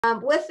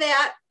With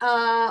that,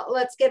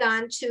 let's get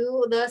on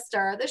to the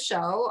star of the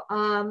show.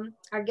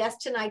 Our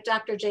guest tonight,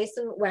 Dr.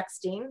 Jason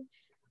Weckstein.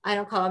 I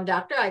don't call him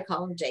doctor, I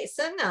call him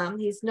Jason.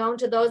 He's known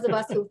to those of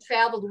us who've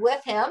traveled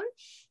with him,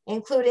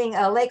 including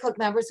Lake Hook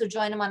members who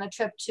joined him on a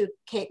trip to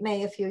Cape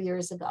May a few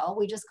years ago.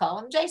 We just call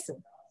him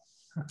Jason.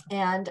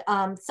 And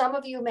some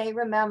of you may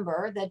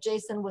remember that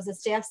Jason was a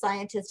staff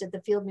scientist at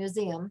the Field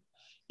Museum.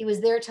 He was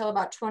there till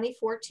about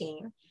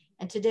 2014.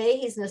 And today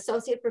he's an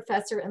associate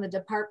professor in the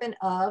Department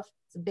of,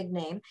 it's a big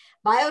name,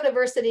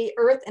 Biodiversity,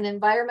 Earth and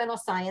Environmental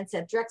Science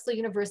at Drexel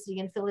University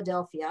in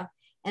Philadelphia,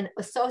 and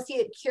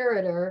associate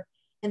curator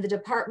in the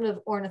Department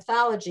of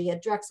Ornithology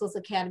at Drexel's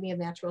Academy of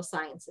Natural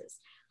Sciences.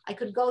 I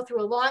could go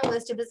through a long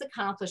list of his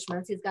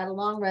accomplishments. He's got a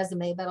long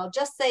resume, but I'll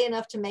just say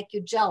enough to make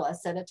you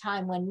jealous at a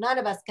time when none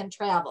of us can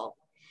travel,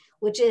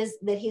 which is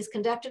that he's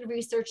conducted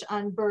research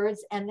on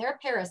birds and their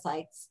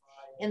parasites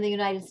in the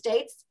United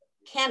States,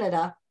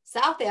 Canada,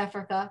 South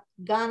Africa,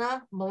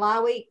 Ghana,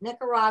 Malawi,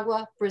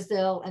 Nicaragua,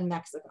 Brazil, and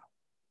Mexico.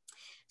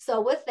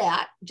 So with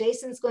that,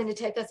 Jason's going to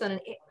take us on an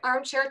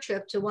armchair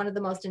trip to one of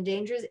the most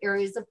endangered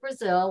areas of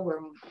Brazil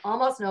where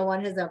almost no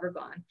one has ever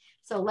gone.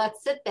 So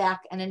let's sit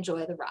back and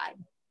enjoy the ride.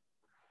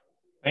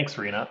 Thanks,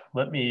 Rena.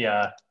 Let me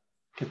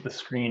get the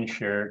screen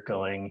share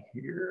going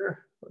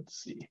here.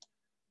 Let's see.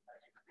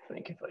 I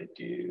think if I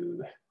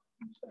do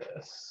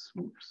this,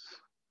 oops.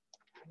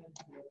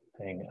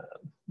 Hang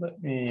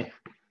on,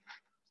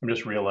 I'm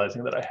just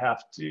realizing that I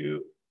have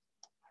to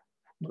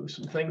move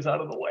some things out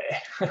of the way.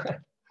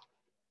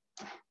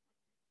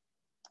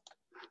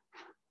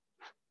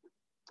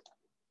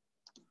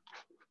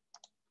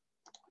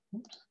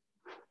 Oops.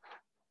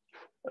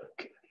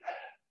 Okay.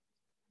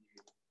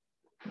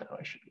 Now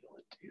I should be able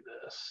to do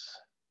this.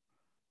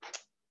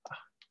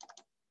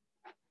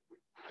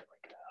 There we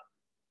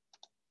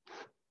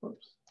go.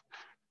 Oops.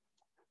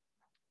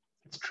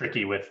 It's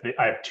tricky with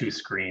I have two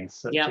screens,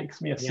 so it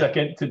takes me a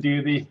second to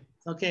do the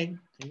okay.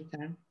 Take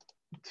your time.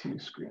 Two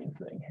screen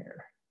thing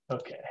here.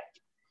 Okay.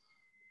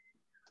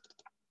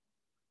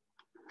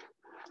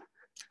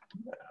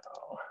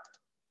 Now,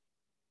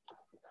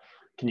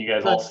 can you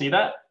guys all see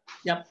that?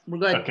 Yep, we're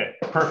good. Okay,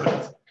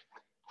 perfect.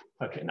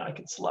 Okay, now I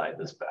can slide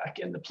this back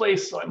into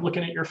place so I'm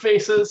looking at your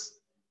faces.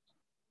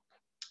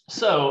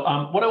 So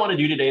what I want to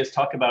do today is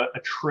talk about a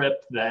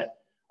trip that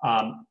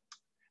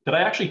that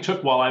I actually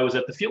took while I was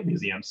at the Field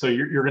Museum. So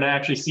you're going to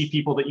actually see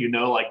people that you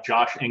know, like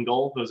Josh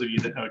Engel. Those of you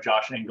that know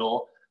Josh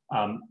Engel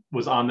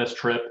was on this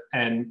trip.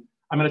 And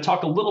I'm going to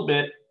talk a little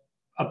bit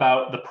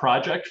about the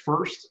project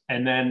first,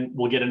 and then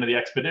we'll get into the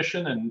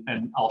expedition,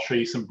 and I'll show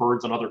you some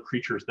birds and other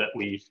creatures that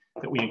we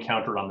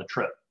encountered on the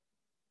trip.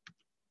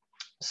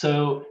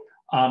 So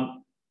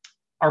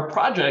our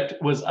project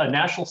was a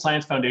National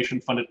Science Foundation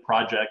funded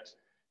project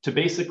to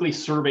basically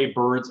survey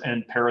birds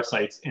and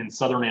parasites in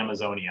southern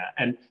Amazonia.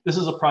 And this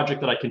is a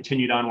project that I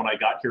continued on when I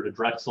got here to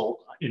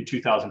Drexel in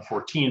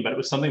 2014, but it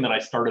was something that I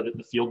started at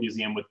the Field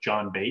Museum with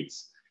John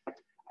Bates.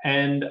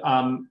 And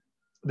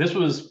this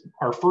was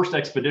our first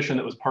expedition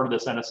that was part of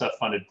this NSF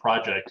funded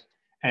project.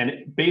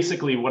 And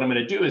basically what I'm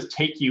gonna do is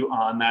take you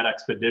on that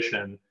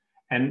expedition.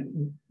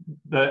 And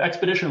the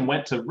expedition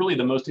went to really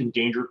the most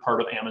endangered part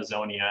of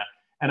Amazonia.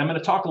 And I'm gonna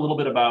talk a little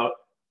bit about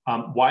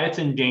why it's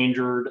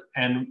endangered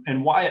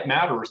and why it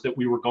matters that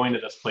we were going to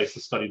this place to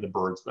study the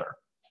birds there.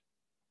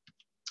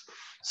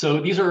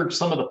 So these are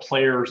some of the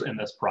players in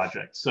this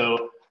project.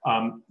 So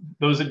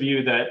those of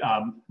you that,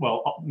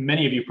 well,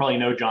 many of you probably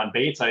know John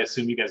Bates. I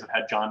assume you guys have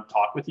had John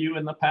talk with you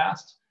in the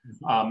past.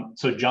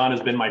 So John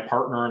has been my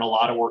partner in a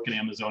lot of work in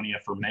Amazonia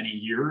for many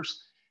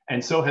years.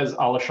 And so has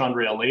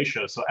Alexandre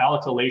Aleixo. So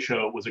Alex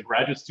Aleixo was a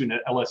graduate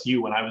student at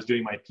LSU when I was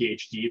doing my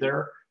PhD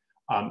there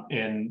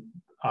in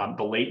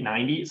the late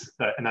 90s,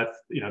 and that's,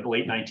 the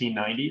late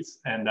 1990s.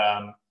 And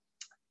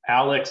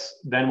Alex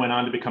then went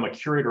on to become a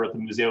curator at the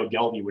Museo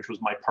Geldi, which was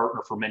my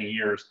partner for many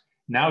years.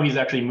 Now he's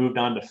actually moved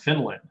on to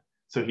Finland.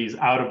 So he's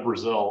out of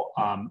Brazil,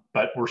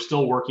 but we're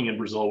still working in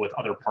Brazil with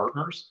other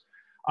partners.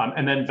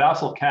 And then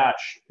Vasil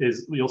Catch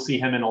you'll see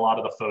him in a lot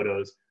of the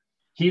photos.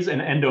 He's an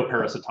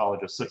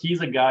endoparasitologist. So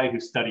he's a guy who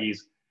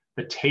studies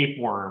the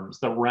tapeworms,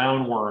 the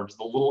roundworms,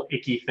 the little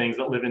icky things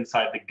that live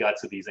inside the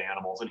guts of these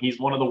animals. And he's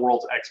one of the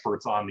world's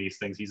experts on these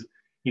things.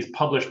 He's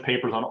published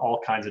papers on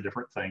all kinds of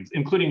different things,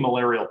 including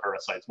malarial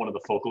parasites, one of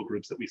the focal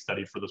groups that we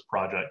studied for this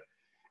project.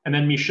 And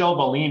then Michel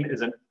Belém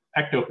is an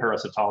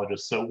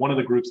ectoparasitologist. So one of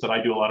the groups that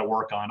I do a lot of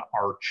work on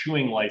are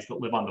chewing lice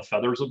that live on the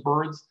feathers of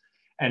birds.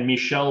 And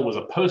Michel was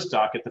a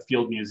postdoc at the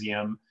Field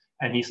Museum,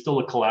 and he's still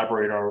a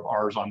collaborator of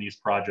ours on these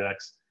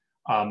projects.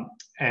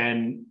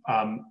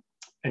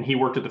 And he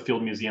worked at the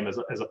Field Museum as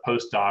a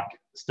postdoc,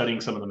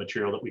 studying some of the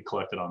material that we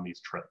collected on these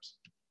trips.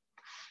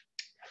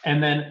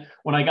 And then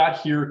when I got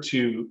here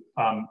to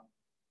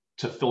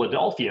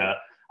Philadelphia,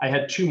 I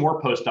had two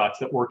more postdocs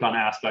that worked on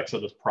aspects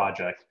of this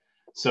project.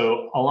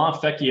 So Alain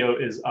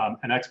Fecchio is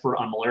an expert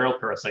on malarial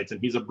parasites, and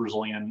he's a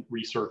Brazilian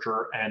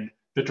researcher, and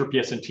Victor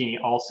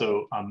Piacentini,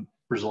 also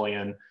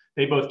Brazilian.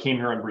 They both came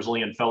here on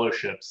Brazilian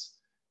fellowships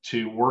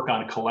to work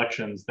on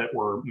collections that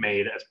were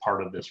made as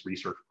part of this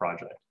research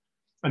project.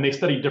 and they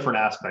study different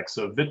aspects.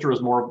 So Victor is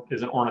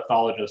an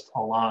ornithologist.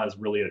 Alain is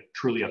really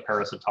truly a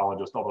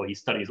parasitologist, although he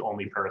studies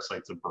only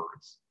parasites of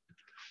birds.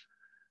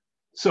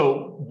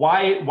 So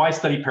why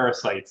study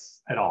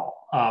parasites at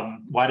all?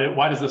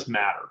 Why does this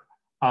matter?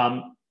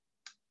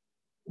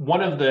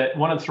 One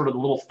of sort of the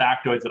little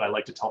factoids that I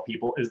like to tell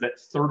people is that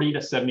 30 to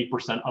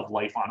 70% of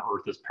life on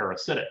Earth is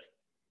parasitic.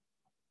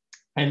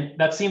 And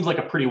that seems like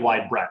a pretty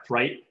wide breadth,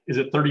 right? Is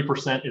it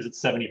 30%? Is it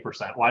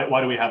 70%?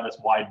 Why do we have this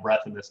wide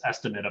breadth and this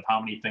estimate of how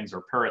many things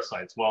are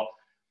parasites? Well,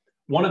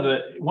 one of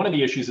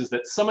the issues is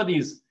that some of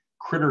these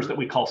critters that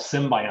we call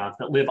symbionts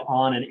that live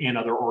on and in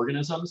other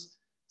organisms,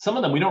 some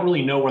of them we don't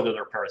really know whether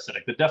they're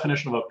parasitic. The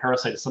definition of a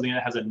parasite is something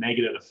that has a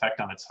negative effect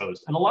on its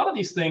host. And a lot of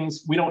these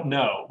things we don't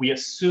know. We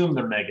assume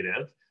they're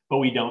negative, but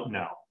we don't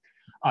know.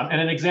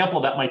 And an example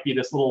of that might be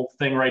this little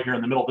thing right here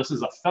in the middle. This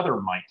is a feather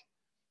mite.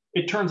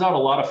 It turns out a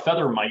lot of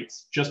feather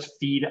mites just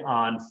feed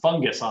on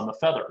fungus on the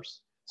feathers.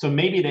 So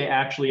maybe they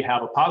actually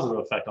have a positive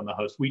effect on the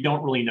host. We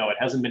don't really know. It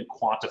hasn't been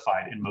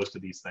quantified in most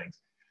of these things.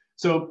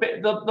 So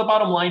the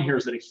bottom line here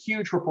is that a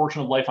huge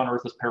proportion of life on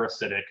Earth is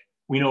parasitic.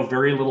 We know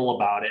very little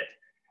about it.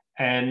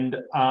 And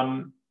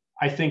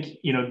I think,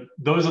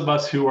 those of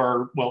us who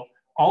are, well,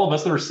 all of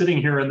us that are sitting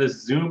here in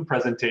this Zoom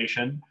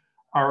presentation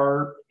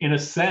are in a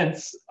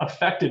sense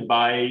affected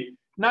by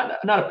not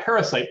a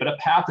parasite, but a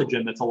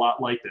pathogen that's a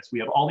lot like this. We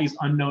have all these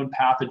unknown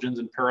pathogens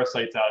and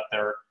parasites out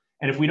there.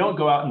 And if we don't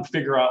go out and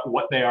figure out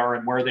what they are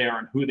and where they are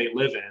and who they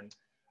live in,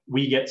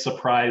 we get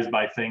surprised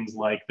by things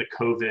like the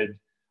COVID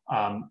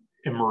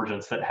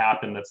emergence that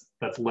happened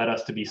that's led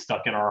us to be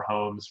stuck in our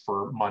homes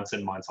for months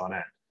and months on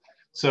end.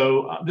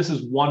 So this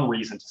is one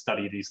reason to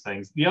study these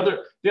things. The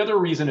other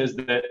reason is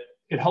that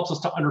it helps us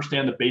to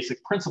understand the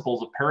basic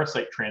principles of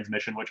parasite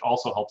transmission, which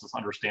also helps us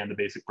understand the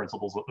basic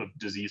principles of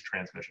disease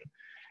transmission.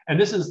 And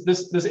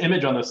this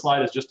image on this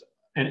slide is just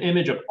an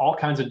image of all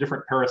kinds of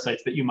different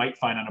parasites that you might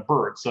find on a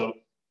bird. So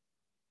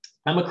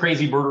I'm a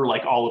crazy birder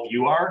like all of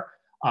you are.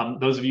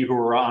 Those of you who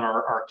were on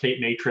our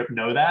Cape May trip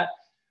know that.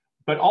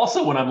 But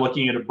also when I'm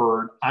looking at a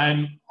bird,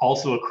 I'm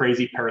also a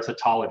crazy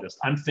parasitologist.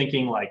 I'm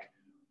thinking like,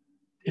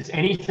 is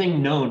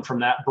anything known from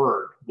that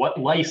bird? What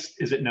lice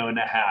is it known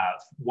to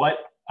have? What,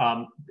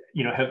 have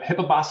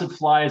hippobossid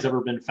flies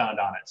ever been found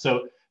on it?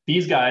 So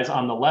these guys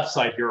on the left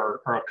side here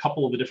are a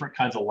couple of the different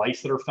kinds of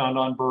lice that are found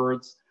on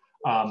birds.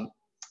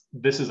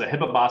 This is a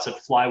hippobossid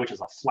fly, which is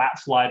a flat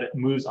fly that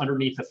moves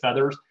underneath the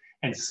feathers.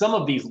 And some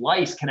of these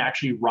lice can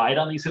actually ride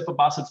on these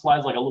hippobossid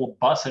flies like a little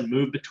bus and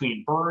move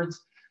between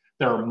birds.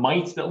 There are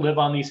mites that live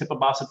on these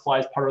hippobossid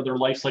flies, part of their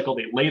life cycle.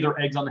 They lay their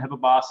eggs on the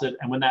hippobossid,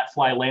 and when that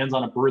fly lands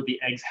on a bird, the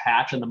eggs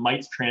hatch and the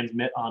mites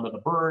transmit onto the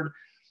bird.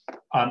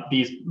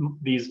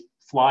 These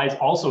flies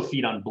also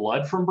feed on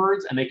blood from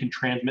birds, and they can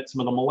transmit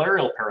some of the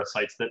malarial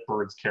parasites that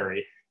birds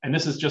carry. And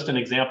this is just an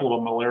example of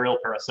a malarial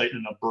parasite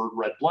in a bird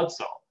red blood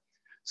cell.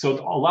 So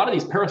a lot of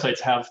these parasites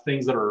have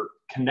things that are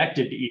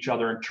connected to each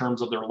other in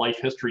terms of their life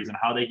histories and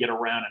how they get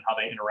around and how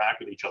they interact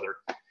with each other.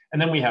 And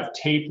then we have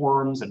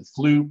tapeworms and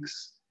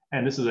flukes.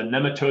 And this is a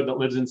nematode that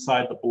lives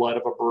inside the blood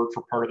of a bird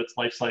for part of its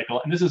life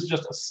cycle. And this is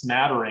just a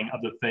smattering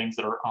of the things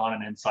that are on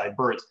and inside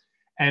birds.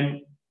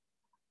 And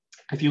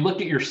if you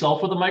looked at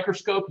yourself with a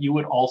microscope, you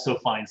would also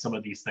find some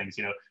of these things.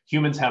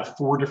 Humans have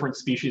 4 different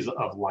species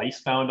of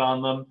lice found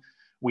on them.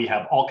 We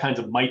have all kinds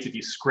of mites. If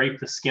you scrape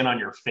the skin on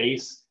your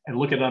face and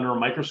look at it under a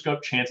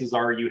microscope, chances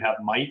are you have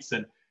mites,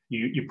 and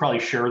you probably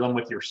share them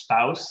with your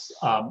spouse.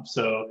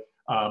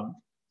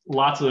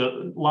 Lots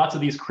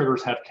of these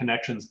critters have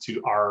connections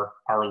to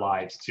our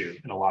lives too,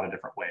 in a lot of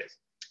different ways.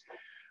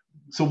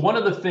 So one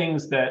of the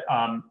things that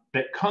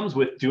comes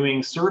with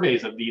doing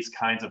surveys of these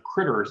kinds of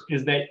critters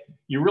is that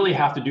you really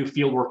have to do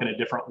field work in a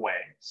different way.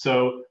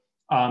 So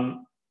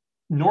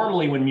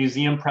normally when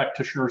museum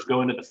practitioners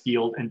go into the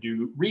field and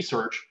do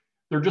research,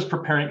 they're just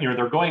preparing,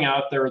 they're going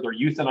out there, they're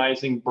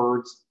euthanizing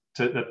birds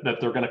that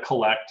they're going to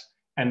collect,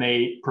 and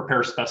they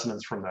prepare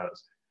specimens from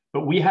those.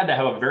 But we had to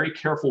have a very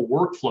careful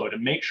workflow to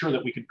make sure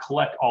that we could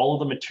collect all of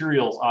the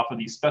materials off of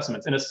these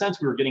specimens. In a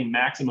sense, we were getting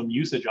maximum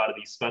usage out of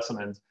these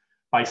specimens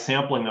by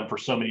sampling them for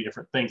so many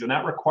different things. And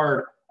that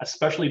required a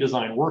specially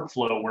designed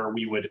workflow where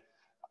we would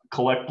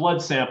collect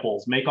blood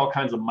samples, make all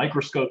kinds of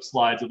microscope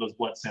slides of those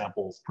blood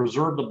samples,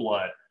 preserve the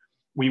blood.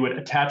 We would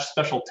attach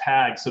special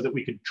tags so that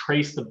we could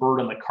trace the bird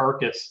and the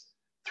carcass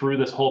through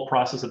this whole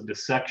process of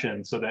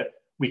dissection so that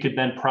we could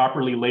then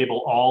properly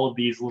label all of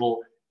these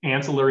little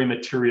ancillary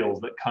materials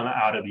that come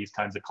out of these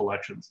kinds of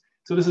collections.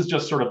 So this is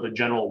just sort of the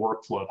general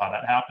workflow of how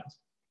that happens.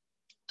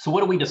 So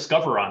what do we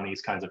discover on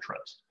these kinds of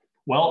trips?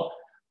 Well,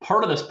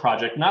 part of this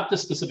project, not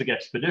this specific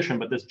expedition,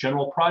 but this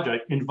general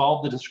project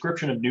involved the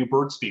description of new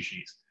bird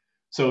species.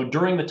 So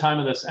during the time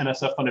of this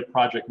NSF-funded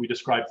project, we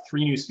described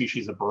 3 new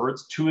species of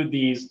birds. 2 of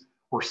these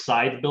were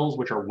scythebills,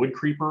 which are wood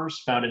creepers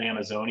found in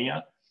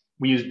Amazonia.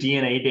 We used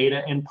DNA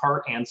data in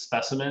part and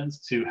specimens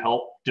to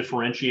help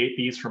differentiate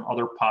these from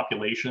other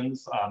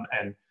populations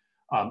and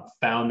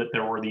found that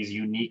there were these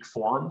unique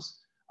forms.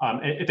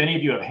 If any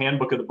of you have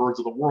Handbook of the Birds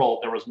of the World,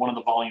 there was one of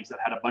the volumes that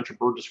had a bunch of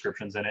bird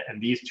descriptions in it,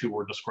 and these 2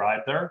 were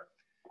described there.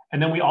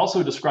 And then we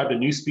also described a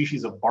new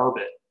species of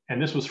barbet,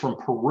 and this was from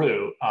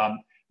Peru.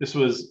 This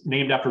was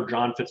named after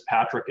John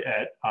Fitzpatrick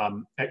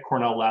at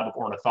Cornell Lab of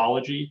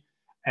Ornithology.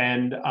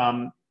 And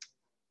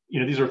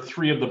these are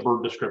 3 of the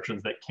bird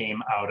descriptions that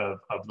came out of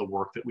the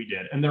work that we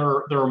did. And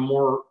there are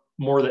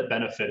more that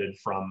benefited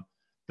from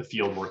the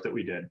field work that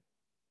we did.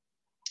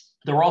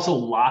 There were also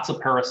lots of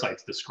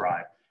parasites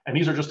described. And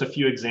these are just a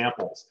few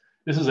examples.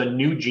 This is a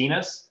new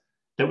genus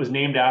that was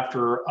named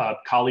after a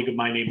colleague of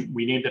mine.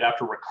 We named it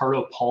after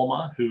Ricardo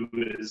Palma, who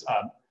is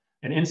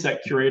an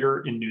insect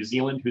curator in New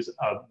Zealand, who's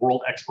a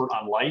world expert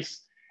on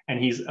lice. And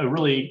he's a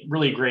really,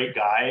 really great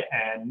guy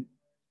and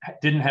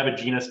didn't have a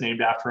genus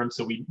named after him.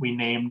 So we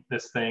named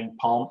this thing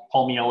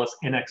Palmiellus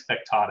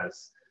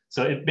inexpectatus.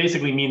 So it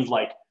basically means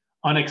like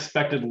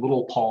unexpected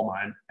little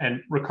palma.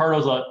 And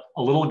Ricardo's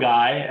a little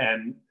guy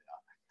and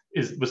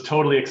was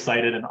totally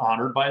excited and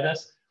honored by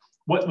this.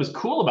 What was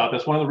cool about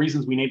this, one of the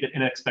reasons we named it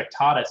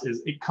inexpectatus,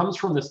 is it comes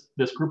from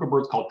this group of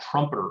birds called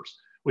trumpeters,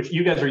 which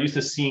you guys are used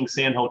to seeing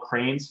sandhill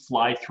cranes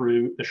fly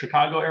through the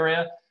Chicago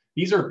area.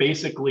 These are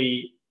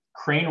basically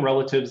crane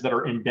relatives that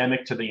are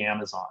endemic to the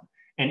Amazon.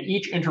 And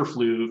each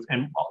interfluve,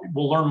 and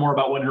we'll learn more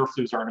about what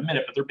interfluves are in a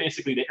minute, but they're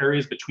basically the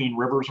areas between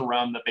rivers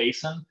around the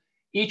basin.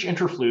 Each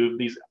interfluve,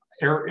 these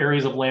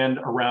areas of land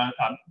around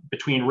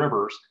between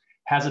rivers,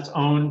 has its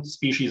own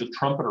species of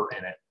trumpeter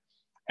in it.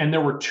 And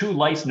there were 2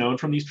 lice known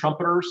from these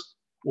trumpeters.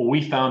 Well,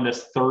 we found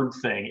this 3rd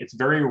thing. It's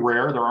very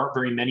rare. There aren't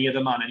very many of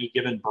them on any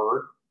given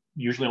bird,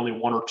 usually only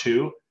 1 or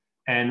 2.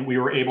 And we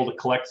were able to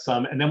collect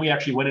some. And then we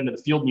actually went into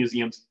the Field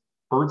Museum's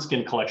bird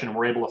skin collection and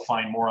were able to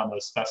find more on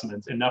those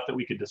specimens, enough that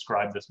we could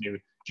describe this new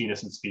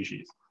genus and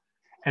species.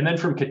 And then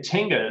from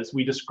Caatingas,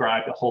 we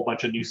described a whole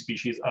bunch of new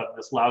species of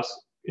this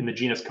louse in the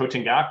genus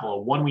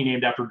Cotingacula, one we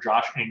named after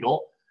Josh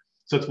Engel.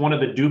 So it's one of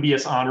the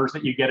dubious honors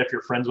that you get if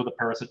you're friends with a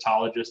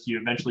parasitologist. You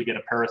eventually get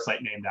a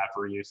parasite named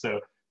after you.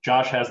 So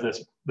Josh has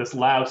this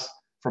louse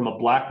from a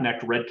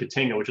black-necked red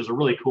Caatinga, which is a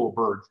really cool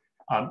bird.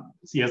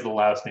 He has the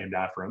louse named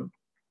after him.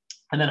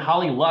 And then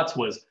Holly Lutz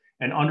was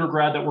an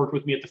undergrad that worked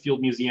with me at the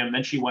Field Museum.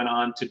 Then she went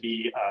on to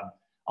be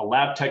a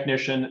lab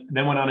technician,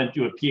 then went on and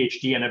do a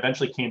PhD, and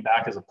eventually came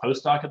back as a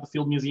postdoc at the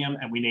Field Museum,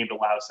 and we named a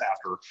louse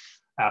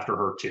after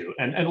her too,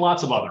 and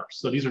lots of others.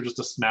 So these are just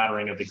a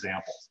smattering of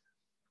examples.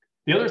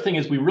 The other thing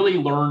is we really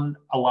learned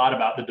a lot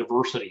about the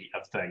diversity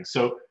of things.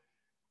 So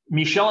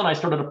Michelle and I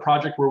started a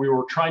project where we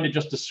were trying to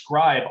just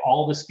describe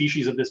all the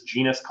species of this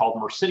genus called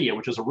Mercidia,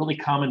 which is a really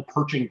common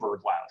perching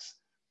bird louse.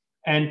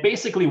 And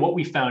basically what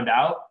we found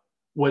out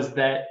was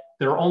that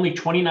there are only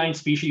 29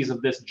 species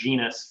of this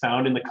genus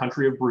found in the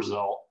country of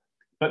Brazil,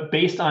 but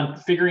based on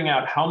figuring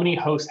out how many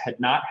hosts had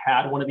not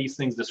had one of these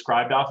things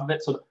described off of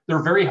it, so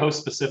they're very host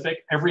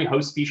specific. Every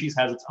host species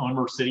has its own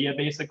Mercidia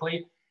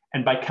basically.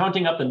 And by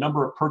counting up the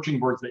number of perching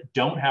birds that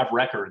don't have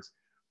records,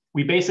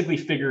 we basically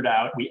figured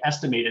out, we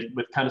estimated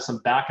with kind of some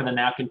back of the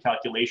napkin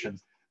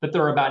calculations, that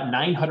there are about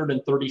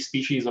 930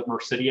 species of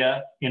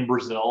Mercidia in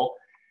Brazil,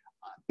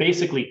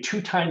 basically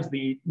 2 times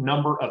the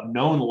number of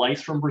known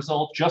lice from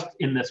Brazil just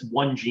in this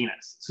one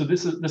genus. So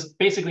this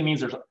basically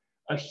means there's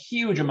a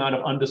huge amount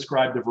of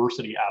undescribed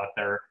diversity out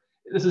there.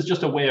 This is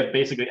just a way of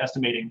basically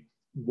estimating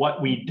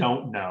what we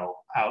don't know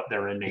out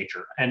there in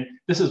nature. And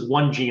this is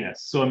one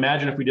genus. So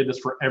imagine if we did this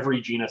for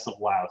every genus of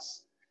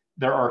louse.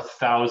 There are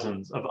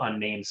thousands of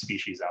unnamed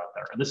species out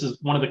there. And this is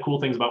one of the cool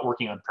things about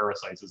working on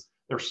parasites, is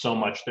there's so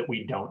much that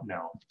we don't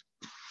know.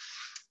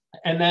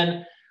 And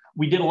then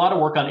we did a lot of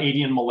work on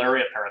avian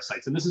malaria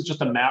parasites. And this is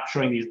just a map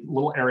showing these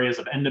little areas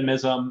of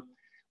endemism.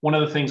 One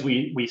of the things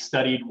we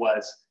studied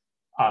was,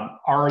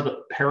 are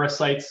the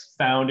parasites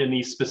found in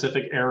these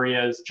specific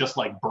areas, just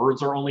like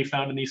birds are only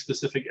found in these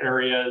specific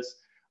areas?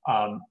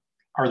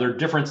 Are there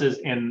differences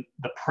in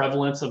the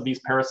prevalence of these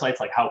parasites,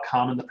 like how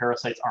common the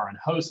parasites are in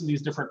hosts in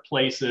these different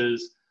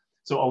places?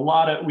 So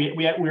we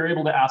were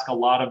able to ask a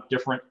lot of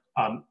different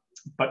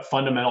but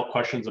fundamental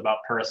questions about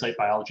parasite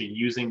biology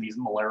using these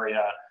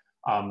malaria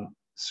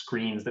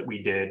screens that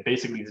we did,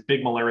 basically these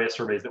big malaria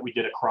surveys that we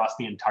did across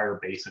the entire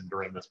basin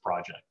during this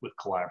project with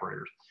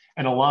collaborators.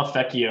 And Alain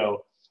Fecchio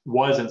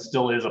was and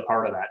still is a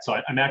part of that. So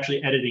I'm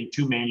actually editing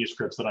 2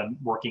 manuscripts that I'm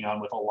working on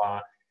with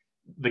Alain.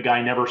 The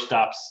guy never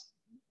stops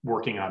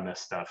working on this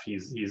stuff.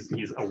 He's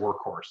a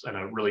workhorse and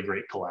a really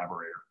great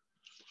collaborator.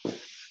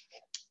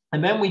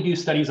 And then we do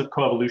studies of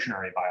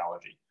coevolutionary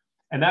biology.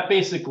 And that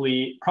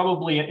basically,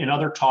 probably in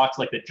other talks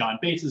like that John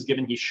Bates has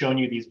given, he's shown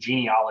you these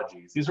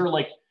genealogies. These are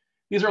like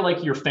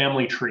your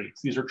family trees.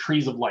 These are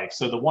trees of life.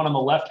 So the one on the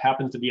left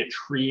happens to be a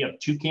tree of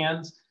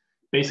toucans,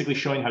 basically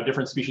showing how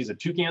different species of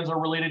toucans are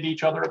related to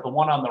each other. The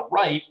one on the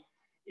right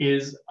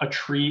is a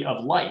tree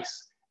of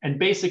lice. And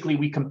basically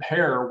we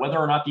compare whether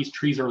or not these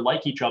trees are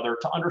like each other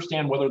to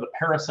understand whether the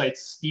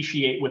parasites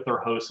speciate with their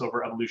hosts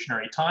over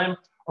evolutionary time,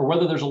 or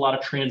whether there's a lot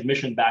of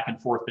transmission back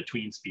and forth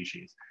between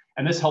species.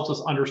 And this helps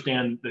us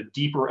understand the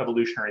deeper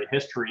evolutionary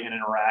history and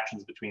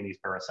interactions between these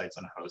parasites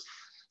and hosts.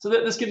 So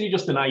this gives you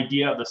just an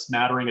idea of the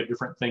smattering of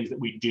different things that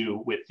we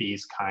do with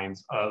these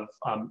kinds of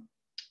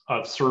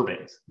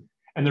surveys.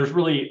 And there's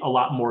really a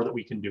lot more that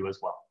we can do as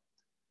well.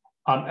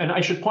 And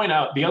I should point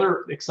out, the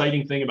other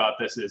exciting thing about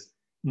this is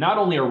not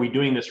only are we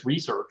doing this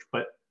research,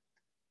 but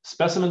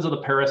specimens of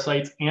the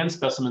parasites and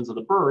specimens of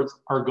the birds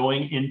are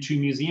going into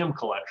museum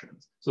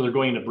collections. So they're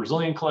going into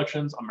Brazilian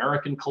collections,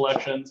 American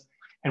collections.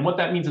 And what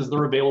that means is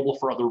they're available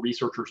for other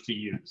researchers to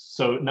use.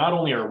 So not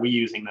only are we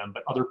using them,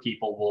 but other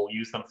people will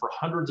use them for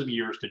hundreds of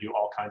years to do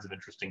all kinds of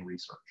interesting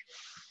research.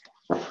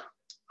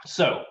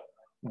 So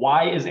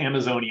why is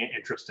Amazonia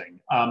interesting?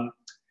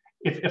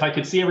 If I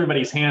could see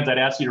everybody's hands, I'd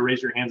ask you to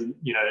raise your hands and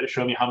to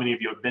show me how many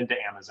of you have been to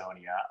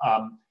Amazonia.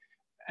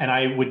 And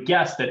I would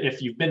guess that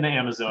if you've been to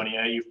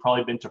Amazonia, you've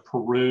probably been to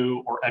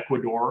Peru or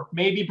Ecuador,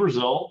 maybe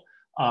Brazil,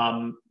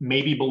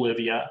 maybe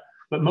Bolivia,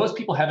 but most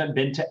people haven't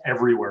been to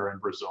everywhere in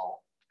Brazil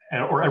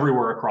or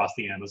everywhere across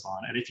the Amazon.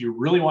 And if you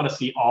really want to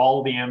see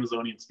all the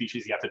Amazonian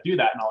species, you have to do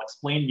that. And I'll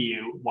explain to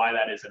you why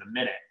that is in a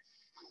minute.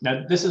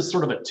 Now, this is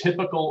sort of a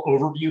typical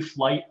overview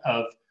flight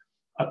of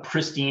a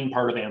pristine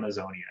part of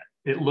Amazonia.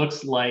 It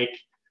looks like,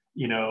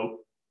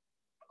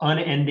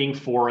 unending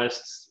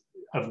forests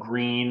of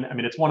green. I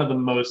mean, it's one of the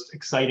most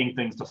exciting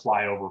things to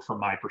fly over from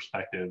my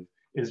perspective,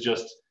 is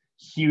just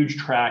huge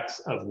tracts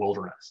of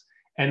wilderness.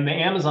 And the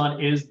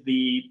Amazon is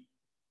the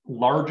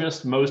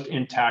largest, most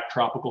intact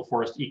tropical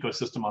forest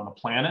ecosystem on the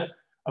planet.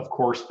 Of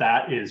course,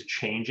 that is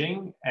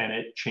changing, and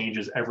it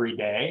changes every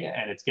day,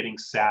 and it's getting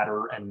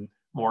sadder and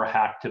more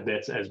hacked to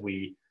bits as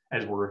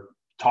we're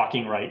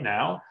talking right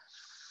now.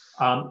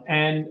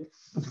 And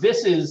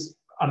this is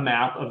a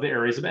map of the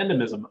areas of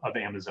endemism of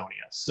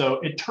Amazonia. So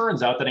it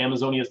turns out that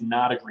Amazonia is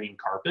not a green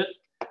carpet.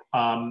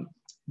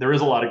 There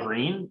is a lot of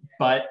green,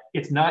 but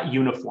it's not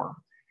uniform.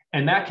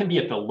 And that can be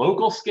at the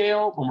local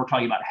scale when we're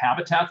talking about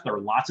habitats. There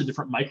are lots of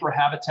different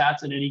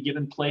microhabitats in any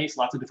given place,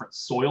 lots of different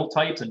soil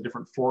types, and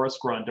different forests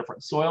grow on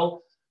different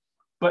soil.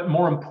 But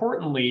more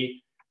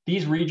importantly,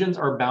 these regions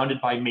are bounded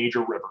by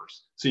major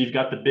rivers. So you've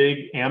got the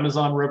big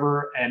Amazon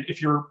River, and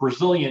if you're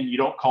Brazilian, you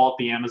don't call it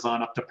the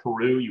Amazon up to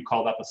Peru, you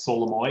call that the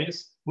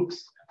Solimões.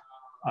 Whoops,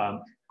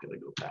 gotta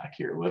go back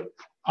here.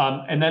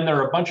 And then there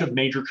are a bunch of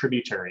major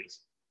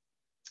tributaries.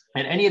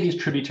 And any of these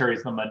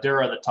tributaries, the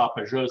Madeira, the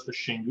Tapajós, the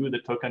Xingu, the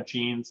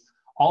Tocantins,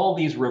 all of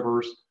these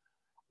rivers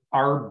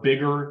are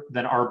bigger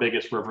than our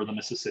biggest river, the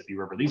Mississippi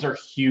River. These are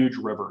huge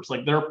rivers.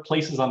 Like, there are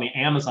places on the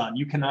Amazon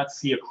you cannot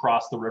see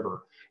across the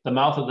river. The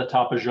mouth of the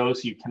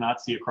Tapajós you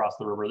cannot see across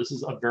the river. This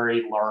is a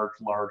very large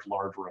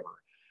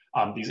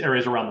river. These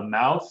areas around the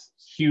mouth,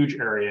 huge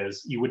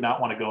areas. You would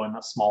not want to go in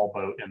a small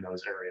boat in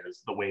those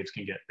areas. The waves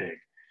can get big.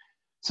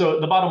 So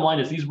the bottom line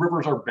is these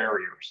rivers are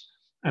barriers.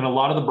 And a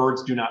lot of the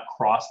birds do not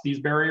cross these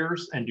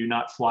barriers and do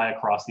not fly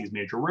across these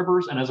major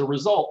rivers. And as a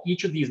result,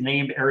 each of these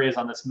named areas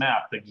on this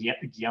map, the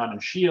Guianan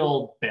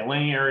Shield,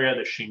 Belém area,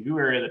 the Xingu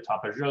area, the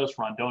Tapajós,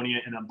 Rondônia,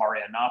 and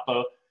Inhambane and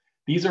Napo,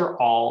 these are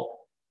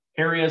all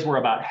areas where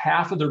about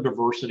half of their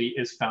diversity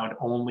is found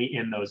only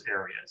in those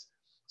areas.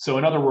 So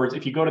in other words,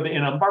 if you go to the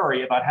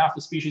Inhambane, about half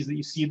the species that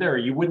you see there,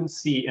 you wouldn't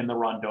see in the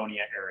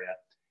Rondônia area.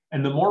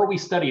 And the more we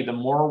study, the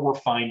more we're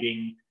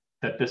finding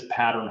that this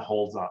pattern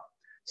holds up.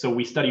 So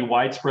we study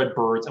widespread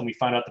birds and we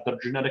find out that they're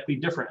genetically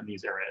different in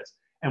these areas.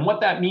 And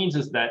what that means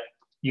is that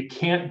you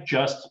can't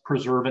just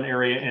preserve an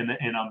area in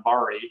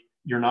Inhambane.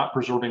 You're not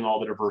preserving all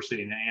the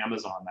diversity in the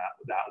Amazon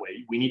that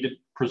way. We need to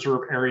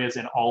preserve areas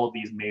in all of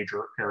these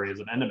major areas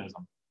of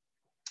endemism.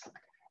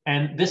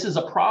 And this is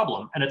a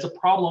problem, and it's a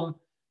problem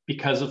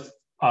because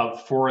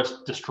of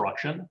forest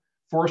destruction.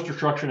 Forest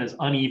destruction is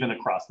uneven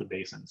across the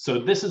basin. So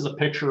this is a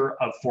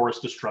picture of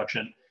forest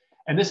destruction.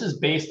 And this is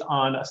based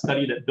on a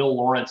study that Bill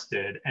Lawrence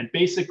did. And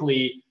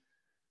basically,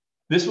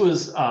 this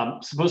was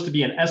supposed to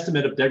be an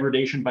estimate of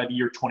degradation by the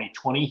year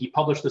 2020. He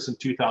published this in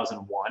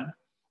 2001.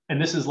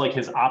 And this is like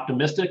his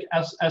optimistic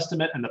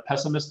estimate and the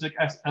pessimistic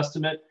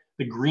estimate.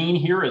 The green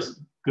here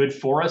is good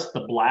forest.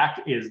 The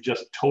black is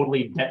just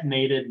totally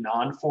detonated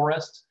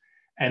non-forest.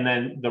 And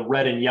then the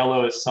red and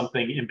yellow is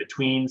something in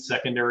between,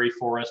 secondary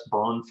forest,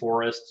 burn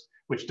forest,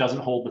 which doesn't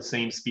hold the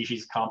same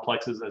species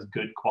complexes as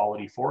good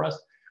quality forest.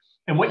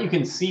 And what you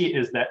can see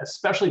is that,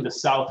 especially the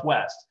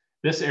Southwest,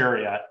 this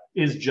area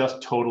is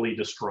just totally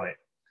destroyed.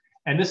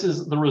 And this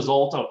is the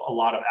result of a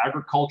lot of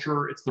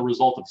agriculture. It's the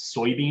result of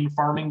soybean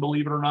farming,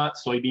 believe it or not.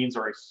 Soybeans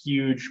are a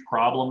huge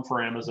problem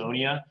for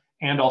Amazonia,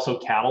 and also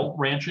cattle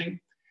ranching.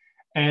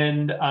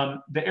 And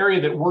the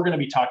area that we're going to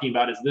be talking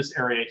about is this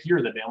area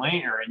here, the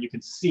Belém area, and you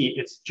can see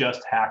it's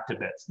just hacked to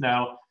bits.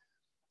 Now,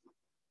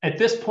 at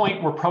this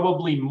point, we're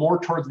probably more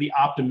towards the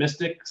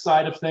optimistic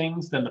side of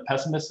things than the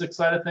pessimistic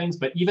side of things,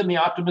 but even the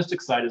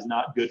optimistic side is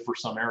not good for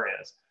some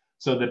areas.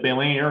 So the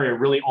Belém area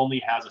really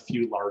only has a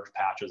few large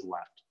patches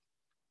left.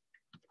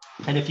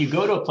 And if you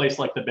go to a place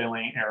like the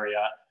Belém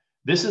area,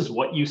 this is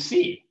what you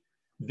see.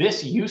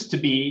 This used to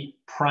be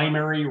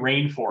primary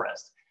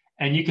rainforest.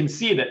 And you can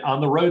see that on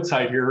the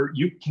roadside here,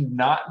 you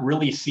cannot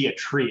really see a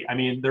tree. I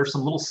mean, there's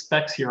some little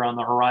specks here on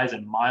the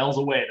horizon miles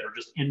away that are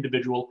just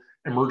individual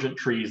emergent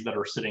trees that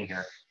are sitting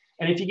here.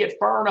 And if you get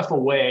far enough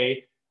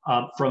away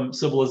from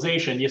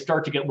civilization, you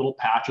start to get little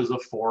patches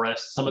of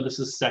forest. Some of this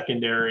is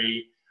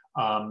secondary.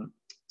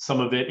 Some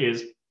of it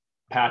is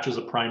patches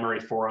of primary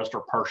forest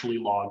or partially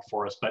logged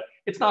forest. But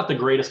it's not the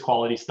greatest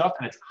quality stuff,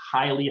 and it's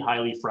highly,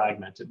 highly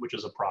fragmented, which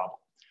is a problem.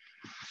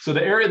 So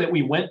the area that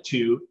we went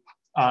to,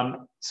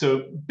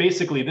 so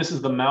basically this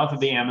is the mouth of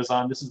the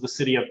Amazon. This is the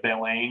city of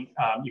Belém.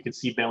 You can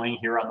see Belém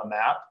here on the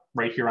map,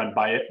 right here on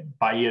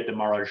Bahia de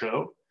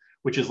Marajó,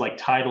 which is like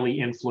tidally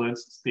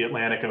influenced. The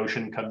Atlantic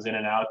Ocean comes in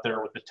and out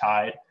there with the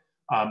tide.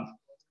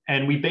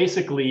 And we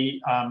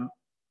basically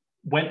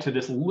went to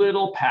this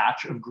little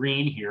patch of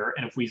green here.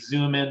 And if we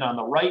zoom in on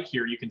the right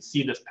here, you can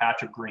see this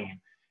patch of green.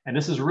 And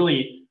this is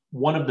really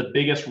one of the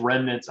biggest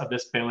remnants of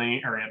this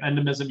Belém area of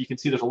endemism. You can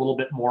see there's a little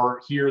bit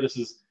more here. This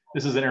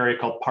is an area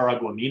called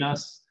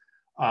Paraguaminas.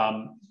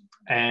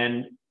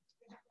 And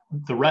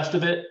the rest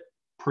of it,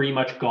 pretty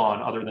much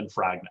gone other than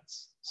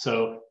fragments.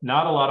 So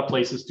not a lot of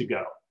places to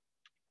go.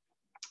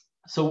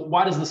 So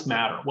why does this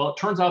matter? Well, it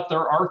turns out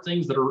there are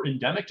things that are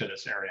endemic to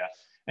this area.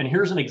 And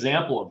here's an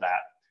example of that.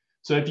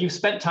 So if you've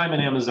spent time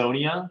in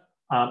Amazonia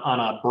on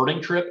a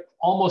birding trip,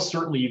 almost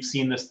certainly you've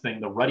seen this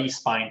thing, the ruddy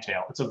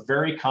spinetail. It's a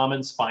very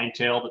common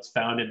spinetail that's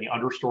found in the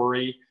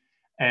understory.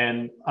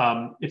 And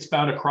it's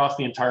found across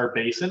the entire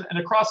basin. And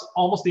across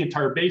almost the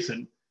entire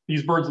basin,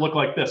 these birds look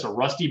like this, a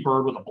rusty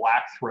bird with a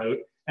black throat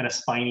and a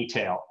spiny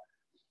tail.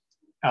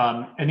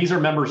 And these are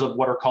members of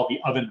what are called the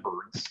oven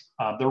birds.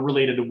 They're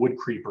related to wood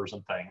creepers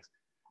and things.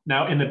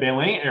 Now in the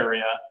Belém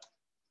area,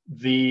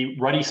 the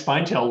ruddy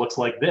spinetail looks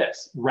like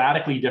this,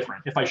 radically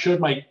different. If I showed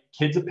my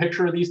kids a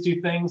picture of these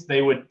two things,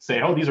 they would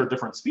say, oh, these are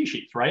different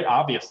species, right?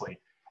 Obviously.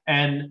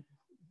 And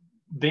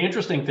the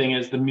interesting thing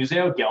is the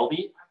Museo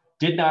Geldi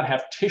did not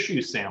have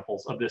tissue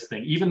samples of this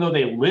thing. Even though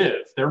they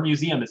live, their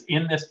museum is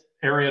in this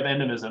area of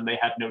endemism, they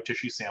had no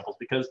tissue samples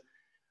because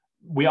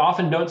we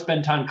often don't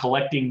spend time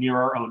collecting near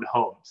our own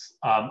homes,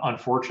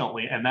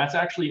 unfortunately. And that's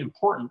actually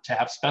important to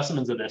have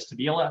specimens of this to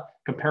be able to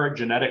compare it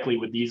genetically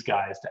with these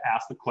guys to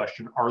ask the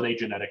question, are they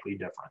genetically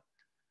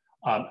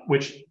different?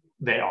 Which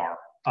they are.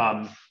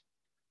 And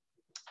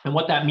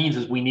what that means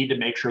is we need to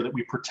make sure that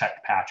we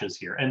protect patches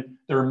here. And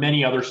there are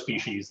many other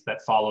species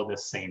that follow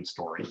this same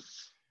story.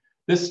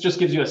 This just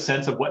gives you a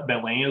sense of what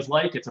Belém is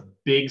like. It's a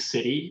big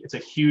city. It's a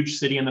huge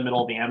city in the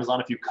middle of the Amazon.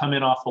 If you come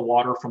in off the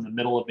water from the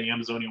middle of the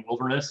Amazonian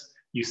wilderness,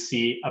 you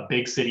see a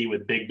big city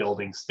with big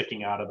buildings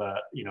sticking out of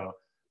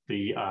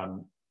the,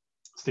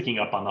 sticking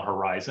up on the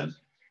horizon.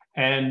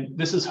 And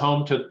this is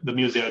home to the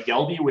Museo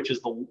Geldi, which is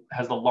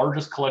has the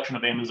largest collection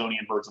of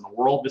Amazonian birds in the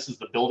world. This is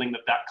the building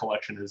that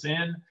collection is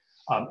in.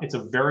 It's a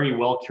very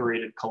well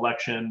curated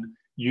collection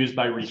used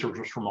by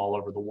researchers from all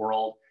over the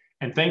world.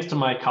 And thanks to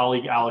my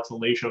colleague, Alex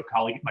Alesio,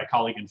 my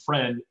colleague and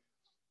friend,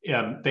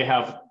 they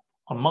have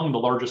among the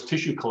largest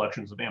tissue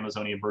collections of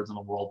Amazonian birds in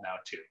the world now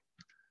too.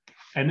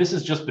 And this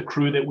is just the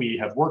crew that we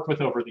have worked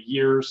with over the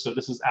years. So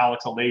this is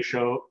Alex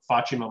Alesio,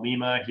 Fatima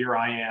Lima, here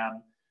I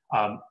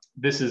am.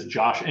 This is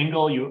Josh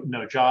Engel, you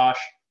know Josh.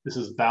 This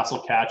is Basil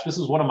Catch. This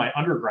is one of my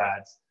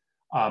undergrads,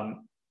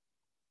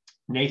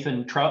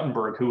 Nathan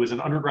Troutenberg, who was an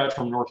undergrad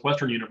from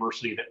Northwestern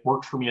University that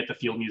worked for me at the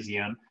Field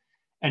Museum.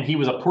 And he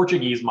was a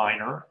Portuguese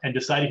minor and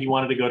decided he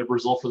wanted to go to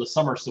Brazil for the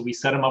summer. So we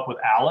set him up with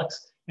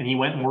Alex, and he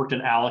went and worked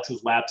in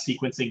Alex's lab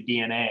sequencing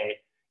DNA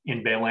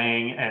in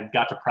Belém and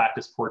got to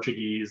practice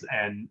Portuguese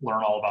and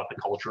learn all about the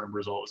culture in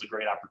Brazil. It was a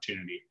great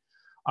opportunity.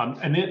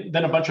 And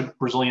then a bunch of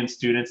Brazilian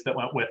students that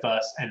went with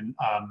us, and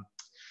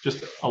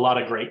just a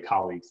lot of great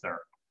colleagues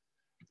there.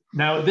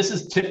 Now, this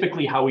is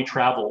typically how we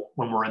travel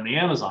when we're in the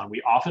Amazon.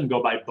 We often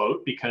go by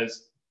boat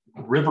because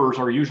rivers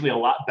are usually a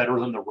lot better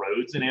than the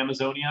roads in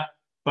Amazonia,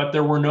 but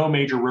there were no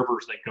major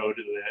rivers that go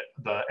to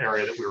the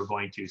area that we were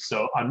going to.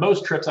 So on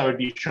most trips, I would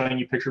be showing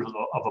you pictures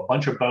of a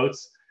bunch of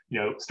boats,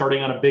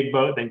 starting on a big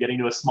boat, then getting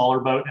to a smaller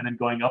boat, and then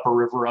going up a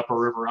river, up a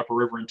river, up a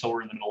river until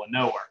we're in the middle of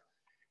nowhere.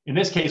 In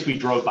this case, we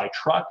drove by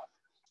truck.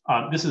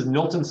 This is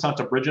Milton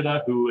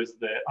Santabrigida, who is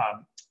the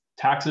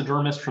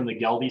taxidermist from the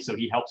Geldi, so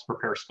he helps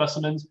prepare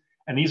specimens.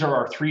 And these are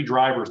our 3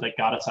 drivers that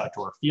got us out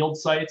to our field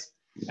sites.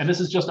 And this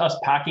is just us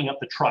packing up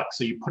the truck.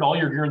 So you put all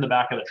your gear in the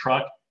back of the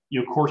truck.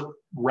 You, of course,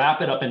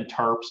 wrap it up in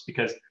tarps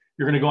because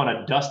you're going to go on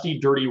a dusty,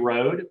 dirty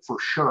road for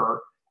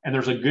sure. And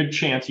there's a good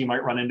chance you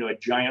might run into a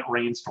giant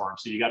rainstorm.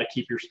 So you got to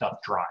keep your stuff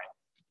dry.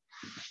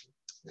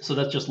 So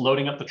that's just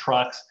loading up the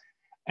trucks.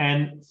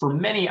 And for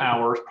many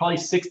hours, probably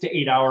 6 to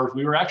 8 hours,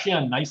 we were actually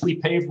on nicely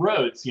paved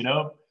roads.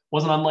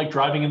 Wasn't unlike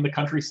driving in the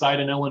countryside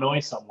in Illinois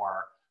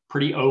somewhere.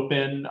 Pretty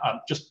open,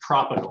 just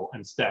tropical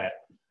instead.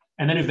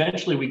 And then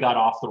eventually we got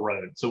off the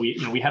road. So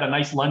we had a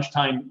nice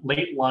lunchtime,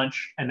 late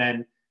lunch, and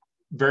then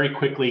very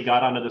quickly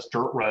got onto this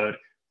dirt road.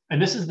 And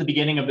this is the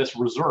beginning of this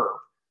reserve.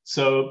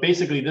 So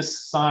basically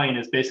this sign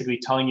is basically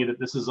telling you that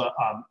this is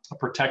a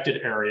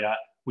protected area.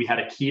 We had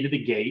a key to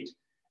the gate.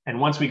 And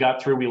once we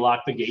got through, we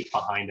locked the gate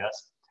behind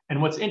us.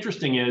 And what's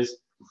interesting is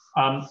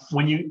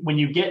when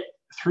you get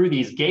through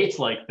these gates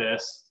like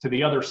this to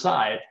the other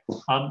side,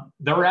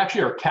 there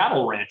actually are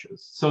cattle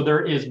ranches. So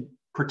there is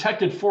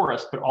protected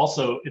forest, but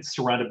also it's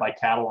surrounded by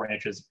cattle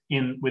ranches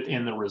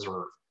within the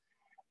reserve.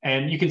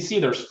 And you can see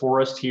there's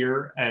forest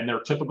here, and there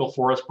are typical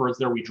forest birds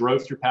there. We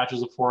drove through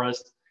patches of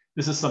forest.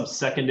 This is some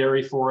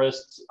secondary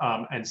forests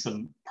and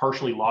some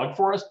partially logged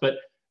forest, but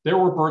there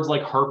were birds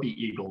like harpy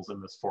eagles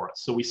in this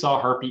forest. So we saw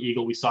harpy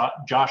eagle.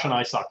 Josh and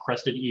I saw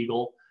crested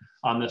eagle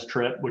on this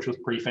trip, which was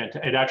pretty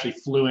fantastic. It actually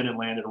flew in and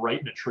landed right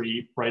in a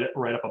tree, right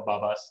up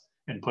above us,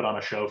 and put on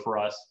a show for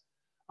us.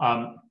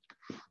 And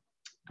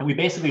we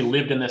basically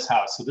lived in this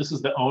house. So this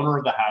is the owner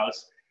of the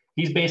house.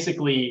 He's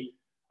basically,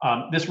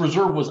 this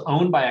reserve was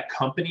owned by a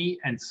company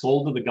and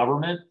sold to the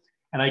government.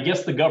 And I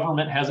guess the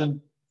government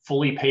hasn't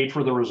fully paid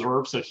for the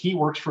reserve. So he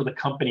works for the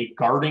company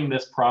guarding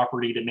this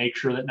property to make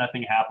sure that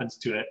nothing happens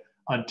to it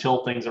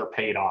until things are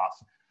paid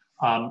off.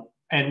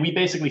 And we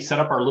basically set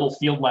up our little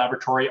field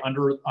laboratory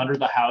under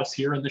the house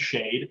here in the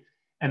shade,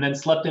 and then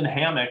slept in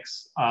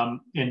hammocks.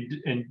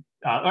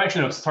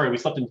 Actually, no, sorry, we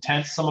slept in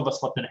tents. Some of us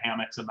slept in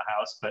hammocks in the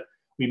house, but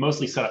we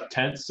mostly set up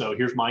tents. So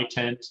here's my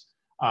tent,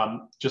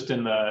 just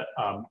in the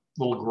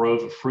little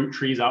grove of fruit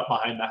trees out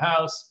behind the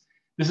house.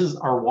 This is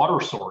our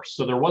water source.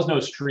 So there was no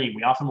stream.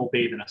 We often will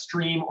bathe in a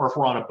stream, or if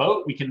we're on a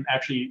boat, we can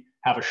actually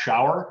have a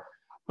shower.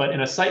 But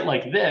in a site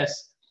like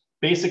this,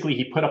 basically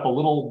he put up a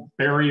little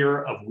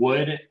barrier of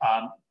wood,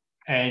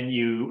 and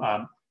you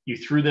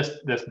threw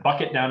this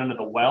bucket down into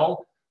the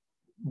well,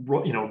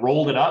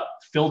 rolled it up,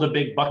 filled a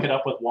big bucket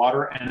up with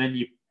water, and then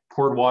you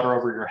poured water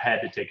over your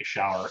head to take a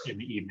shower in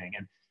the evening.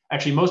 And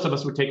actually, most of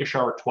us would take a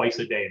shower twice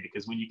a day,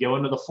 because when you go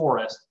into the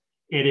forest,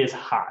 it is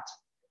hot.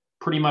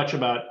 Pretty much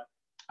about,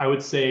 I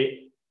would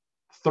say,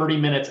 30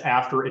 minutes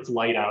after it's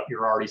light out,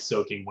 you're already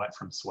soaking wet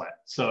from sweat.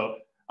 So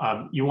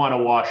you want to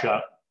wash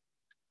up,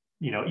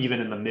 even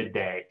in the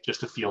midday,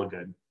 just to feel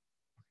good.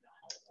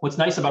 What's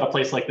nice about a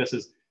place like this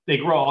is they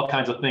grow all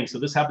kinds of things. So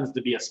this happens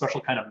to be a special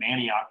kind of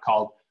manioc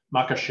called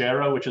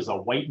macaxeira, which is a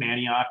white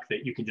manioc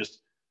that you can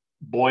just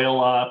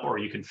boil up or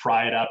you can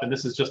fry it up. And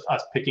this is just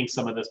us picking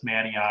some of this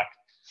manioc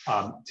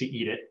to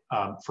eat it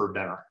for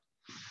dinner.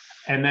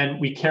 And then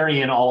we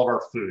carry in all of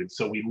our food.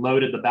 So we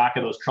loaded the back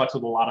of those trucks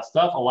with a lot of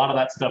stuff. A lot of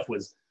that stuff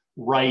was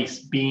rice,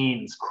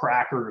 beans,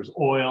 crackers,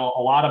 oil,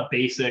 a lot of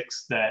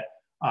basics that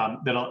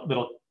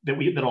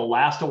that'll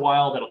last a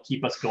while, that'll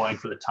keep us going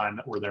for the time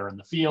that we're there in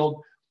the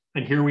field.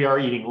 And here we are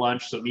eating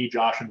lunch. So me,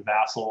 Josh, and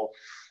Vassal,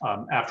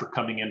 after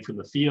coming in from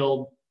the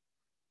field.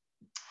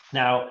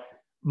 Now,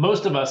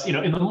 most of us,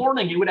 in the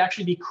morning, it would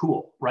actually be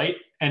cool, right?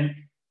 And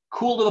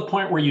cool to the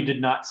point where you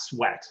did not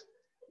sweat,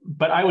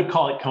 but I would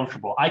call it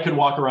comfortable. I could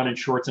walk around in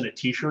shorts and a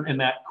t-shirt in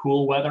that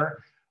cool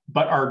weather,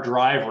 but our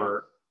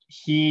driver,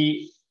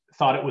 he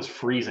thought it was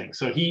freezing.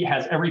 So he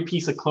has every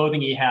piece of clothing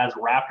he has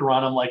wrapped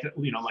around him like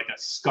a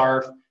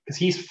scarf, because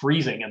he's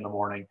freezing in the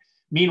morning.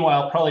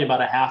 Meanwhile, probably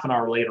about a half an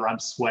hour later, I'm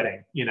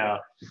sweating,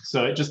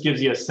 So it just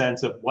gives you a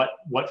sense of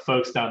what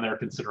folks down there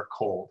consider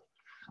cold.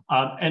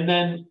 And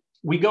then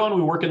we go and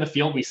we work in the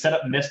field. We set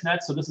up mist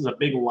nets. So this is a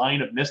big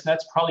line of mist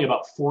nets, probably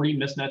about 40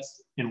 mist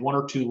nets in 1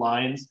 or 2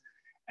 lines.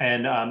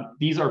 And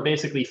these are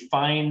basically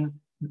fine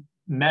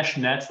mesh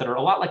nets that are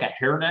a lot like a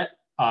hairnet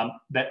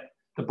that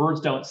the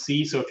birds don't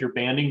see. So if you're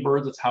banding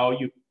birds, it's how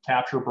you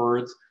capture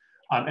birds.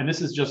 And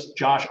this is just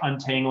Josh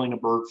untangling a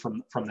bird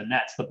from the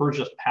nets. The birds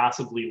just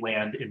passively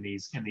land in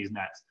these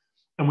nets.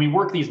 And we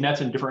work these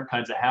nets in different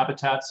kinds of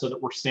habitats so that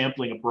we're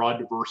sampling a broad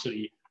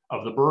diversity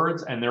of the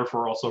birds, and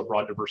therefore also a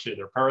broad diversity of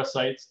their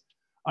parasites.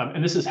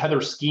 And this is Heather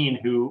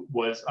Skeen, who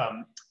was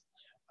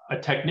a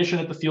technician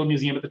at the Field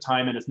Museum at the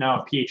time and is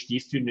now a PhD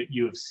student at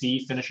U of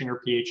C, finishing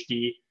her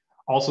PhD,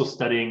 also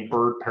studying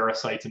bird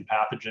parasites and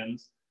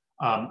pathogens.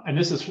 And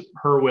this is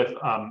her with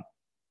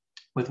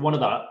one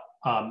of the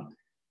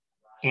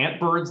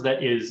ant birds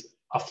that is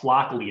a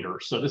flock leader.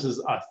 So this is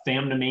a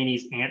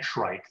Thamnomanes ant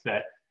shrike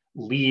that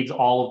leads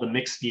all of the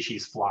mixed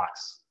species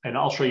flocks. And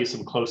I'll show you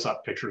some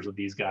close-up pictures of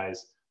these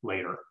guys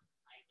later.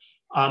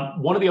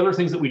 One of the other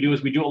things that we do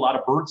is we do a lot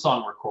of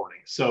birdsong recording.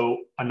 So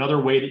another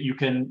way that you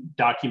can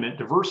document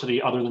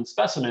diversity other than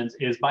specimens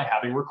is by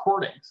having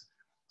recordings.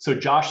 So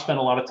Josh spent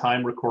a lot of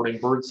time recording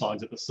bird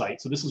songs at the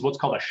site. So this is what's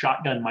called a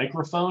shotgun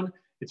microphone.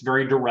 It's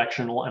very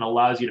directional and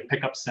allows you to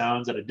pick up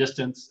sounds at a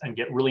distance and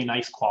get really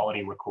nice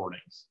quality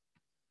recordings.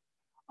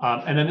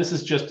 And then this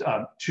is just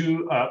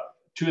two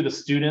of the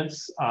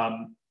students.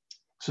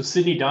 So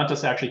Sydney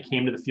Dantas actually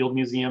came to the Field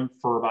Museum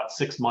for about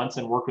 6 months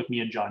and worked with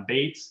me and John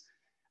Bates.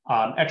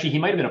 Actually, he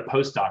might have been a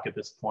postdoc at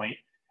this point.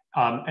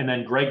 And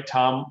then Greg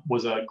Tom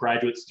was a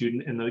graduate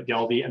student in the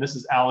Geldy. And this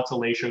is Alex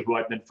Alacia, who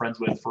I've been friends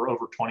with for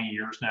over 20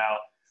 years now.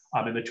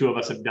 And the two of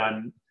us have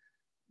done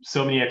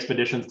so many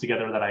expeditions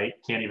together that I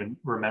can't even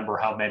remember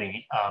how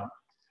many.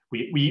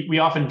 We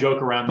often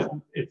joke around that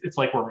it's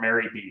like we're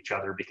married to each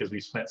other because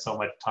we spent so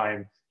much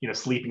time,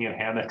 sleeping in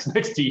hammocks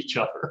next to each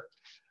other.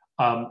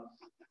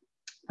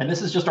 And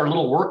this is just our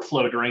little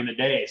workflow during the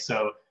day.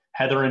 So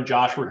Heather and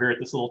Josh were here at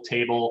this little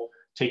table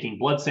taking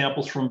blood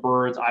samples from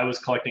birds. I was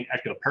collecting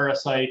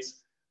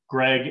ectoparasites.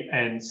 Greg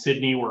and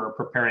Sydney were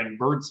preparing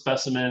bird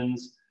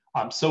specimens.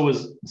 So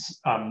was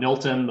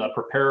Milton, the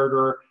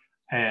preparator,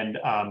 and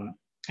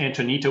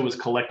Antonita was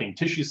collecting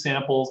tissue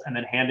samples and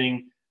then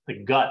handing the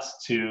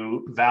guts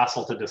to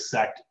Vassal to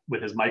dissect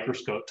with his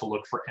microscope to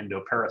look for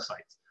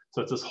endoparasites.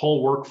 So it's this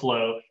whole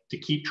workflow to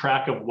keep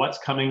track of what's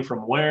coming from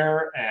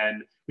where,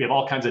 and we have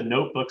all kinds of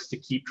notebooks to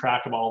keep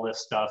track of all this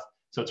stuff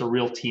So it's a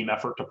real team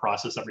effort to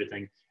process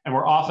everything. And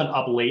we're often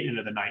up late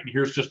into the night. And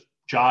here's just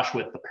Josh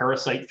with the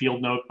parasite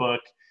field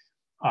notebook,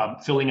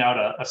 filling out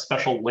a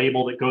special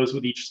label that goes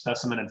with each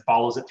specimen and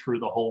follows it through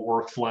the whole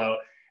workflow.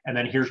 And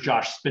then here's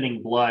Josh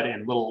spinning blood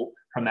in little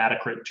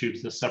hematocrit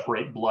tubes to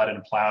separate blood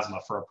and plasma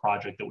for a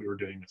project that we were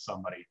doing with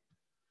somebody.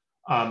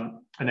 And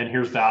then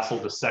here's Vassal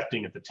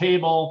dissecting at the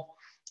table,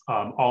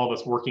 all of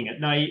us working at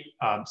night.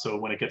 So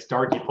when it gets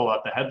dark, you pull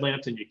out the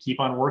headlamps and you keep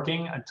on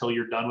working until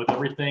you're done with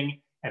everything,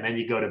 and then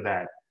you go to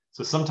bed.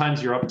 So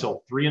sometimes you're up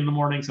till 3 in the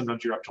morning,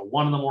 sometimes you're up till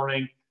 1 in the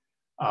morning,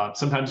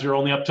 sometimes you're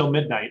only up till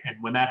midnight. And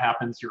when that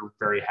happens, you're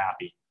very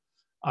happy.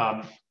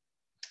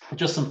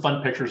 Just some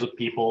fun pictures of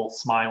people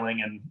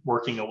smiling and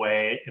working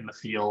away in the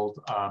field.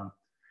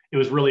 It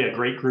was really a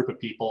great group of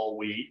people.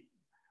 We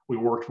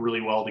worked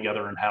really well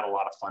together and had a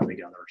lot of fun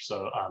together.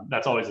 So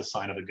that's always a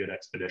sign of a good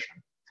expedition.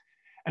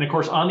 And of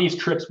course, on these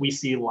trips, we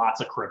see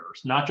lots of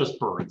critters, not just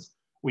birds.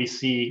 We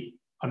see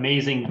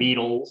amazing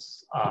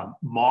beetles,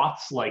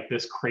 moths like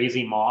this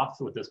crazy moth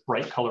with this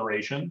bright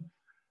coloration.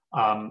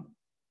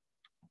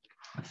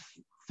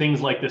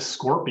 Things like this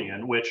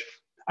scorpion, which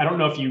I don't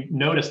know if you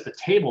noticed the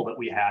table that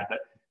we had, but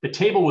the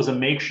table was a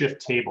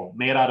makeshift table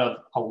made out of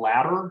a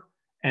ladder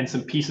and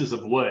some pieces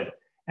of wood.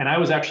 And I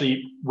was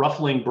actually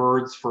ruffling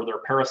birds for their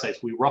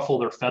parasites. We ruffle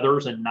their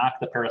feathers and knock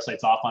the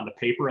parasites off onto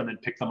paper and then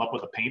pick them up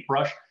with a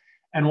paintbrush.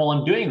 And while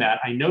I'm doing that,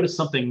 I noticed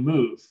something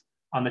move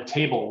on the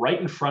table right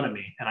in front of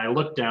me. And I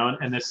looked down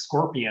and this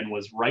scorpion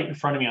was right in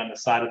front of me on the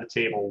side of the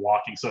table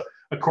walking. So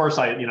of course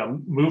I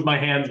moved my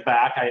hands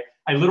back.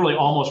 I literally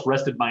almost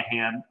rested my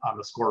hand on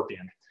the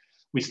scorpion.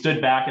 We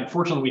stood back, and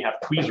fortunately we have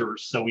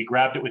tweezers. So we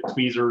grabbed it with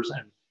tweezers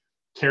and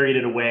carried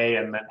it away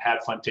and then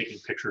had fun taking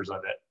pictures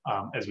of it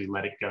as we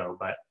let it go.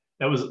 But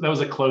that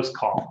was a close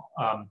call.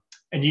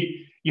 And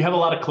you have a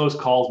lot of close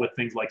calls with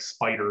things like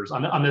spiders.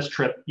 On this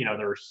trip,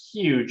 there are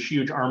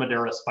huge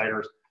armadillo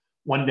spiders.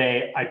 One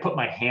day I put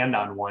my hand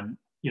on one.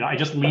 I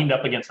just leaned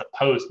up against a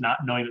post, not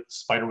knowing that the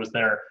spider was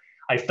there.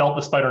 I felt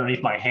the spider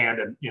underneath my hand,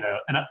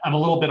 and I'm a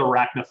little bit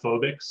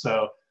arachnophobic,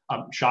 so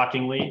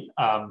shockingly,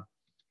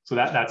 so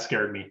that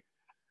scared me.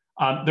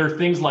 There are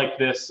things like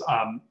this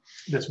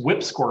this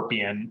whip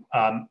scorpion,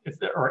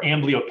 or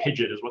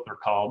amblyopygid is what they're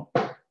called.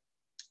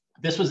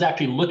 This was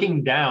actually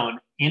looking down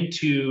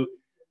into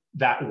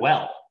that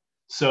well.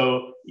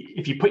 So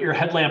if you put your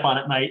headlamp on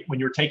at night when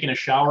you're taking a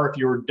shower, if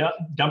you were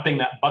dumping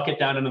that bucket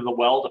down into the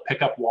well to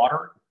pick up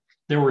water,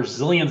 there were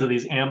zillions of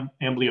these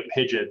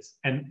amblyopygids.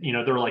 And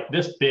they were like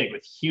this big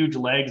with huge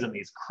legs and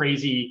these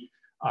crazy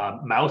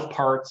mouth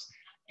parts,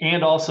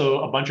 and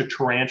also a bunch of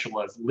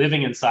tarantulas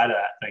living inside of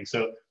that thing.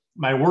 So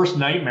my worst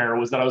nightmare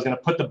was that I was going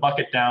to put the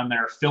bucket down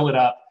there, fill it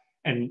up,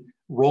 and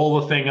roll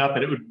the thing up,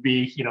 and it would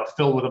be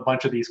filled with a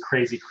bunch of these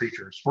crazy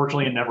creatures.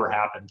 Fortunately, it never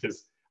happened,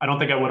 because I don't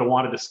think I would have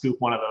wanted to scoop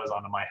one of those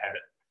onto my head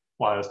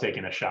while I was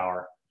taking a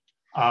shower.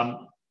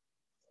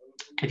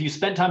 If you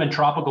spend time in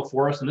tropical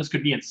forests, and this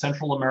could be in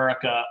Central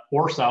America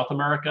or South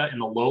America in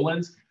the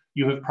lowlands,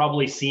 you have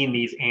probably seen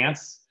these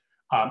ants.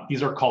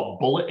 These are called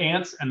bullet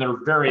ants, and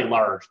they're very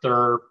large.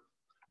 They're,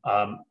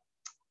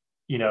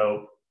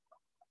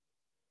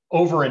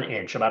 over an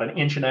inch, about 1.5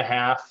 inches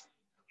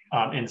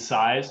in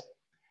size.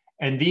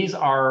 And these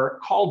are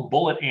called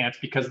bullet ants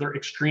because they're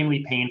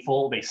extremely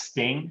painful. They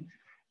sting.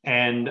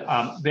 And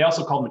they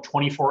also call them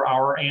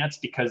 24-hour ants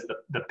because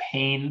the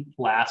pain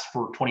lasts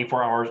for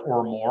 24 hours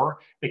or more.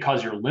 They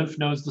cause your lymph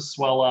nodes to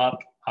swell up.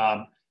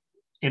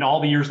 In all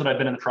the years that I've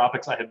been in the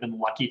tropics, I have been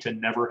lucky to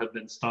never have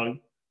been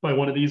stung by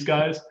one of these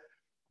guys,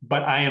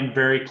 but I am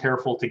very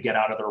careful to get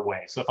out of their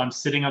way. So if I'm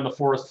sitting on the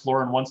forest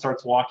floor and one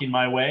starts walking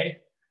my way,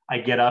 I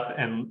get up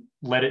and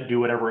let it do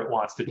whatever it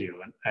wants to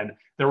do. And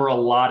there were a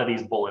lot of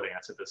these bullet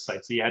ants at this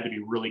site, so you had to be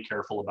really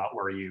careful about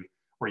where you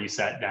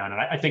sat down. And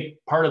I think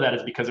part of that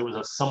is because it was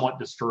a somewhat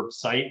disturbed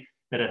site,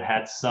 that it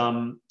had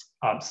some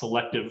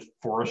selective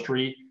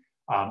forestry.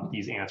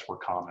 These ants were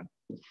common.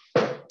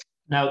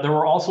 Now, there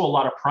were also a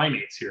lot of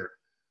primates here,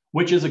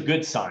 which is a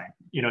good sign.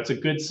 It's a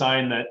good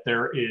sign that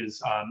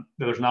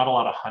there's not a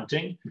lot of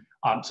hunting.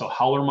 So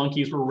howler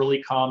monkeys were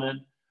really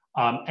common.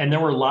 And there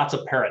were lots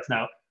of parrots.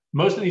 Now,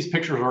 most of these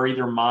pictures are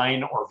either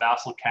mine or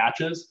Vassal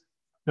catches.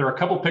 There are a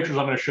couple pictures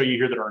I'm going to show you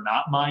here that are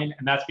not mine,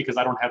 and that's because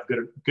I don't have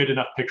good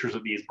enough pictures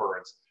of these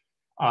birds.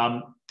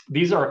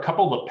 These are a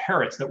couple of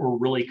parrots that were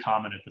really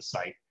common at the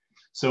site.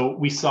 So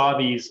we saw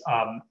these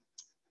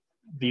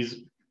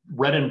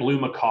red and blue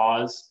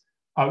macaws,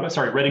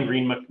 red and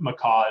green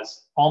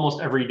macaws almost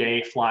every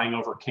day flying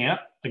over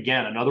camp.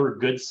 Again, another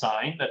good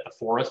sign that the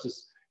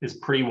forest is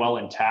pretty well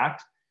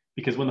intact,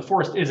 because when the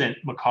forest isn't,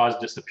 macaws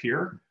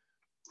disappear.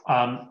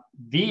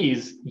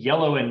 These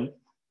yellow and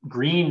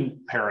green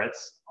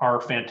parrots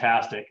are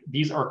fantastic.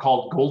 These are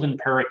called golden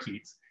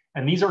parakeets,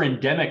 and these are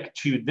endemic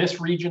to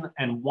this region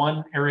and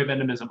one area of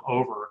endemism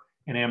over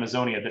in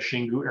Amazonia, the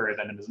Xingu area of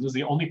endemism. This is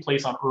the only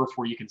place on Earth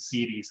where you can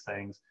see these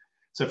things.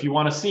 So if you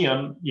want to see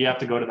them, you have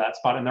to go to that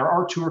spot. And there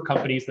are tour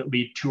companies that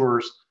lead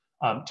tours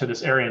to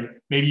this area. And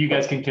maybe you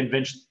guys can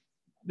convince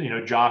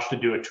Josh to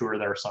do a tour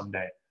there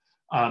someday.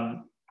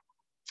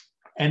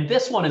 And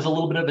this one is a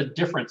little bit of a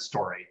different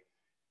story.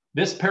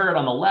 This parrot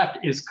on the left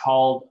is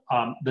called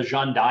the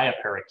Jandaya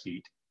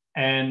parakeet.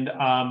 And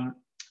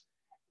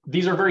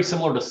these are very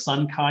similar to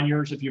sun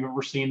conures, if you've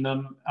ever seen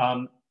them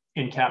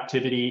in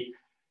captivity.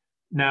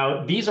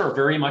 Now, these are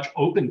very much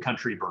open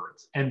country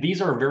birds, and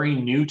these are very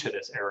new to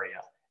this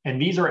area.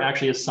 And these are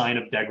actually a sign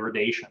of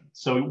degradation.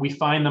 So we would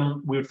find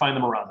them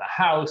around the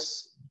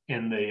house,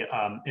 in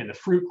the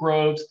fruit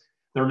groves.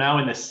 They're now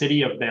in the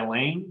city of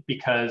Belém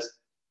because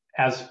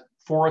as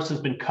forest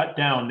has been cut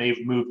down,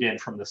 they've moved in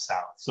from the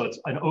south. So it's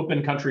an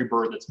open country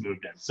bird that's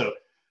moved in. So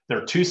there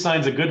are two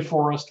signs of good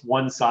forest,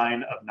 one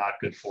sign of not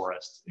good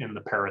forest in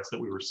the parrots that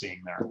we were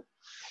seeing there.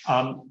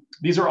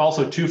 These are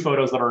also two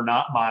photos that are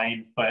not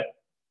mine, but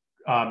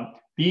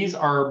these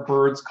are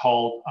birds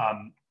called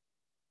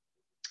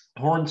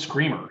horned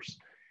screamers.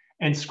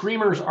 And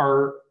screamers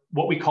are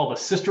what we call the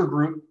sister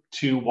group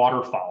to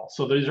waterfowl.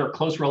 So these are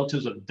close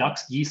relatives of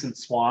ducks, geese, and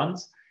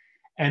swans.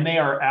 And they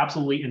are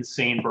absolutely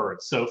insane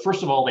birds. So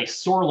first of all, they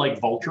soar like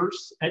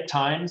vultures at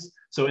times.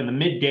 So in the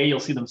midday, you'll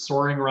see them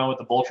soaring around with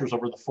the vultures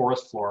over the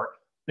forest floor.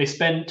 They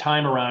spend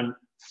time around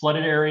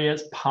flooded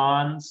areas,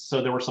 ponds.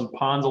 So there were some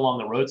ponds along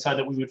the roadside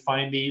that we would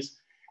find these.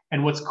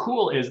 And what's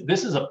cool is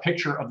this is a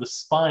picture of the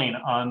spine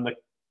on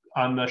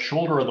the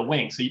shoulder of the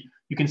wing. So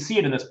you can see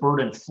it in this bird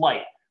in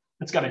flight.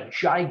 It's got a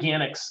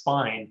gigantic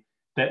spine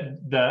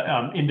that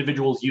the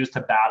individuals use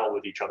to battle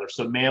with each other.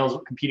 So males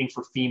competing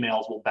for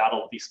females will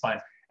battle with these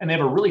spines. And they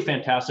have a really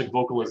fantastic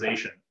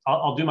vocalization.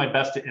 I'll do my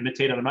best to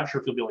imitate it. I'm not sure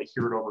if you'll be able to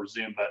hear it over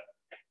Zoom, but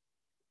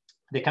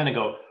they kind of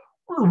go.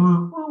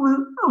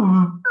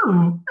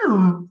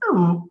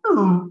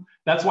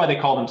 That's why they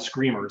call them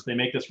screamers. They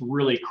make this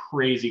really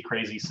crazy,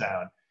 crazy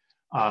sound.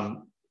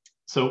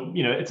 So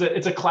you know,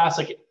 it's a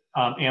classic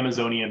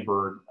Amazonian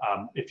bird.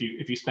 If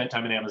you spent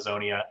time in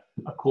Amazonia,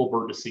 a cool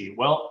bird to see.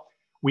 Well,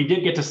 we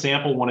did get to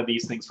sample one of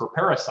these things for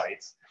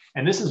parasites.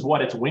 And this is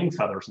what its wing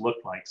feathers look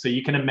like. So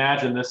you can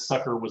imagine this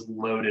sucker was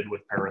loaded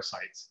with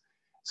parasites.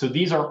 So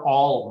these are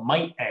all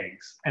mite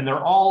eggs, and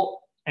they're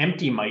all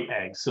empty mite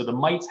eggs. So the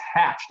mites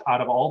hatched out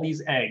of all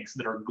these eggs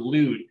that are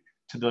glued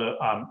to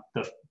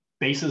the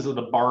bases of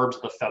the barbs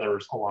of the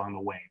feathers along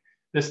the wing.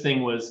 This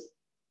thing was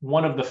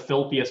one of the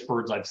filthiest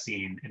birds I've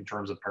seen in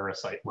terms of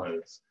parasite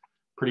loads.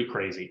 Pretty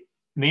crazy.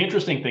 And the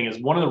interesting thing is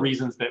one of the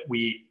reasons that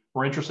we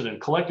were interested in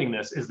collecting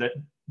this is that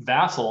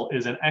Vassal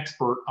is an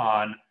expert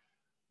on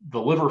the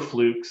liver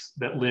flukes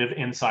that live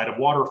inside of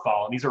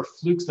waterfowl. And these are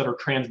flukes that are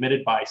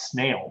transmitted by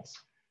snails.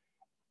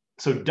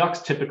 So ducks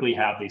typically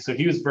have these. So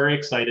he was very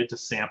excited to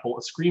sample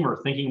a screamer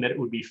thinking that it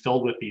would be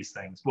filled with these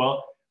things.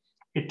 Well,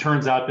 it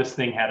turns out this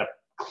thing had a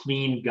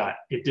clean gut.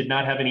 It did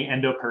not have any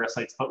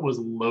endoparasites, but was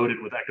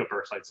loaded with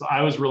ectoparasites. So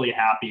I was really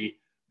happy.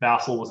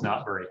 Vassal was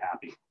not very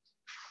happy.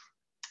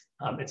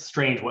 It's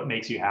strange what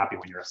makes you happy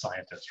when you're a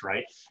scientist,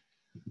 right?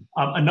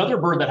 Another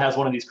bird that has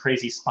one of these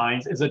crazy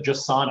spines is a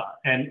Jasana.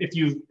 And if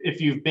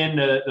you've been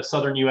to the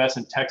southern US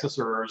and Texas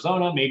or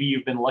Arizona, maybe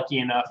you've been lucky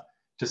enough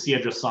to see a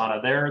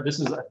Jasana there. This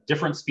is a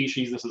different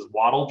species. This is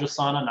wattled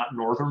Jasana, not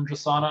northern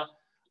Jasana.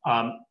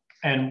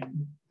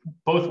 And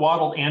both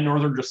wattled and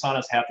northern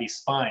Jasanas have these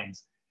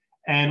spines.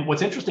 And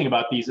what's interesting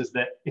about these is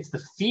that it's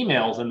the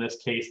females in this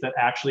case that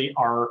actually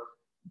are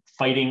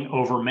fighting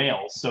over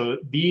males. So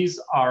these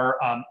are,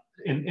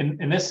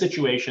 in this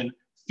situation,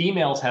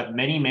 females have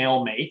many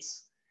male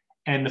mates,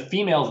 and the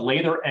females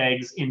lay their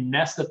eggs in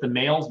nests that the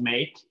males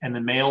make and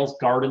the males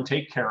guard and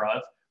take care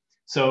of.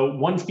 So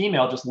one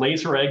female just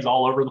lays her eggs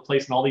all over the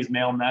place in all these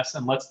male nests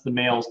and lets the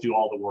males do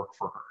all the work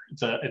for her.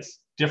 It's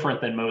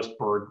different than most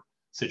bird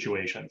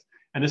situations.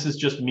 And this is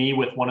just me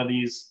with one of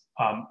these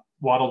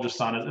wattled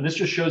Jasanas. And this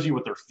just shows you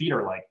what their feet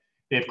are like.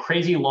 They have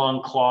crazy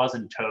long claws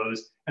and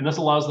toes, and this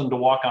allows them to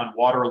walk on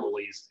water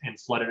lilies in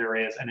flooded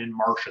areas and in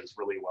marshes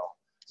really well.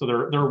 So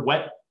they're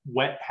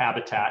wet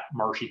habitat,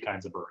 marshy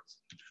kinds of birds.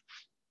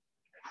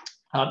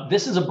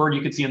 This is a bird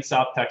you could see in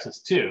South Texas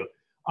too.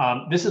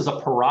 This is a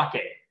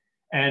parake,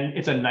 and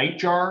it's a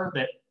nightjar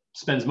that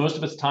spends most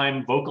of its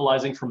time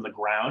vocalizing from the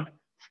ground.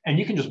 And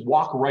you can just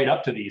walk right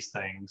up to these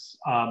things,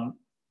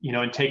 you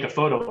know, and take a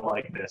photo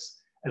like this.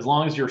 As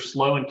long as you're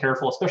slow and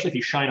careful, especially if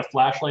you shine a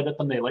flashlight at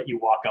them, they let you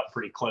walk up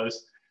pretty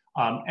close.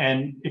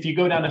 And if you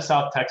go down to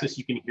South Texas,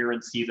 you can hear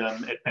and see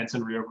them at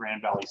Benson Rio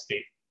Grande Valley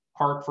State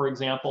Park, for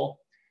example.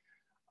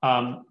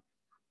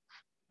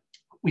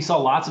 We saw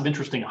lots of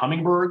interesting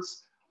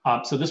hummingbirds.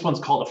 So this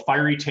one's called a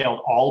fiery-tailed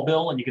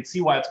allbill, and you can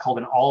see why it's called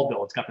an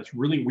allbill. It's got this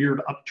really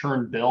weird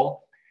upturned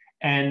bill.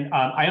 And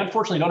I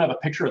unfortunately don't have a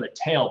picture of the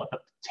tail, but the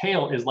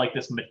tail is like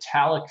this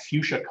metallic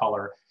fuchsia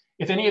color.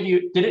 If any of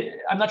you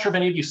I'm not sure if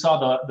any of you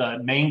saw the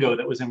mango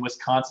that was in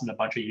Wisconsin a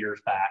bunch of years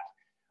back.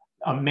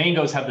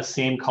 Mangoes have the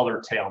same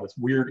colored tail, this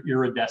weird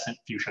iridescent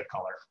fuchsia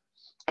color.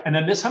 And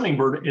then this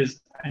hummingbird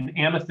is an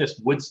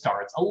amethyst wood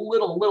star. It's a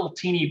little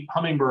teeny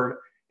hummingbird.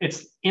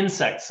 It's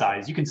insect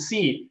size. You can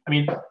see, I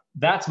mean,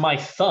 that's my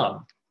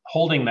thumb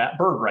holding that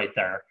bird right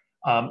there.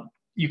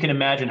 You can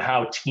imagine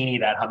how teeny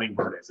that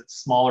hummingbird is. It's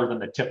smaller than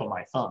the tip of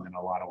my thumb in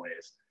a lot of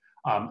ways.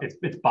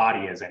 Its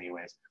body is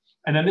anyways.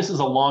 And then this is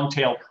a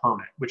long-tailed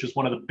hermit, which is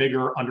one of the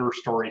bigger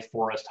understory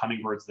forest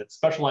hummingbirds that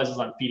specializes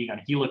on feeding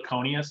on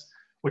heliconius,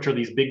 which are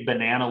these big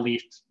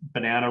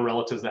banana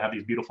relatives that have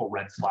these beautiful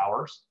red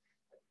flowers.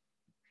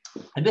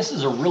 And this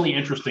is a really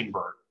interesting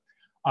bird.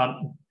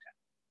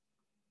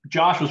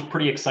 Josh was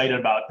pretty excited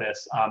about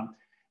this.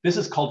 This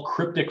is called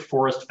cryptic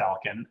forest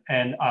falcon,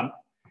 and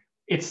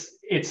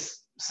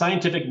its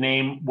scientific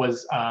name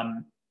was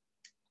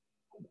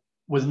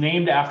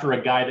named after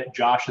a guy that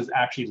Josh has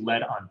actually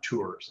led on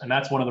tours, and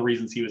that's one of the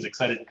reasons he was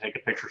excited to take a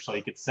picture, so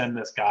he could send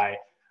this guy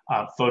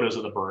photos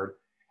of the bird.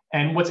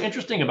 And what's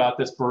interesting about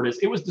this bird is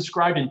it was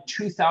described in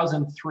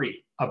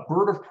 2003, a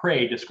bird of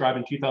prey described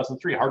in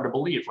 2003. Hard to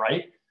believe,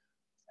 right?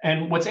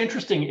 And what's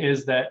interesting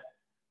is that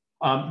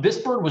this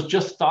bird was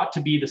just thought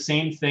to be the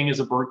same thing as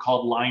a bird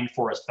called line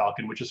forest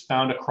falcon, which is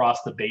found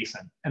across the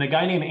basin. And a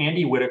guy named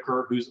Andy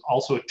Whitaker, who's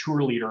also a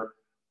tour leader,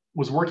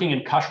 was working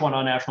in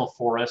Kashwana National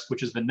Forest,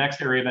 which is the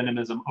next area of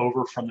endemism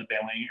over from the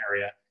Belém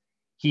area.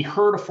 He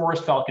heard a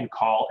forest falcon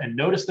call and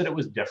noticed that it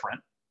was different,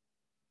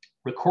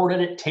 recorded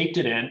it, taped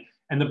it in,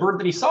 and the bird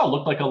that he saw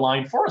looked like a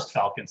line forest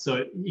falcon.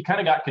 So he kind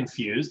of got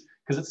confused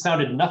because it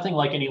sounded nothing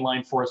like any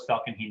line forest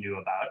falcon he knew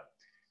about.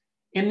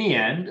 In the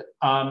end,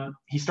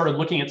 he started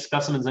looking at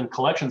specimens and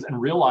collections and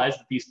realized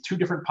that these two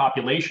different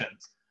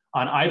populations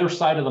on either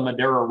side of the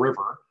Madeira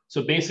River,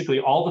 so basically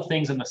all the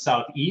things in the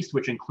southeast,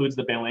 which includes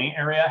the Belém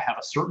area, have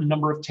a certain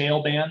number of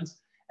tail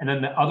bands. And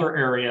then the other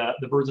area,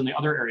 the birds in the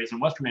other areas in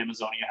Western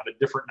Amazonia have a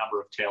different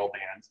number of tail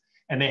bands,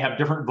 and they have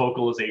different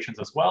vocalizations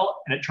as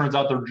well. And it turns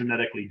out they're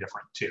genetically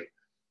different too.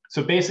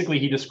 So basically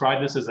he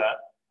described this as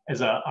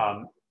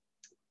a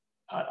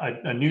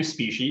new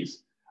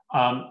species.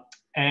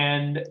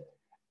 And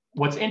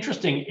what's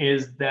interesting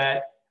is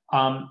that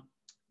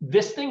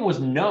this thing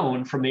was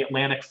known from the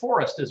Atlantic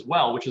forest as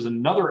well, which is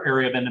another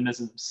area of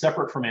endemism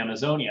separate from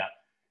Amazonia.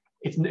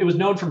 It was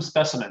known from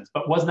specimens,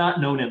 but was not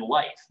known in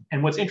life.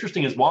 And what's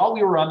interesting is while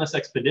we were on this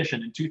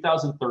expedition in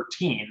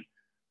 2013,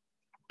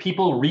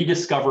 people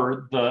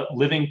rediscovered the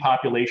living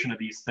population of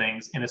these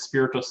things in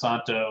Espírito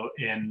Santo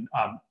in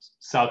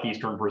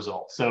southeastern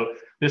Brazil. So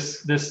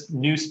this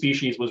new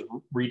species was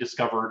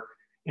rediscovered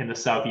in the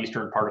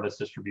southeastern part of its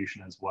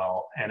distribution as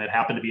well. And it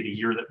happened to be the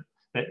year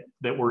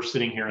that we're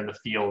sitting here in the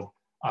field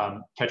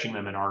catching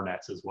them in our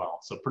nets as well.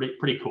 So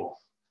pretty cool.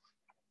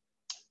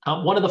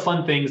 One of the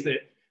fun things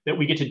that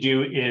we get to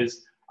do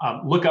is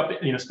look up,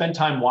 spend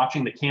time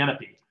watching the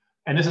canopy.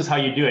 And this is how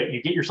you do it. You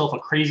get yourself a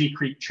Crazy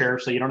Creek chair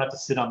so you don't have to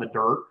sit on the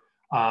dirt.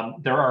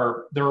 There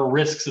are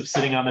risks of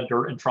sitting on the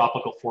dirt in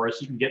tropical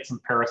forests. You can get some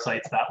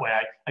parasites that way.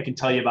 I can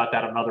tell you about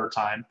that another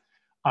time.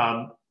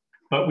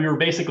 But we were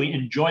basically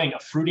enjoying a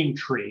fruiting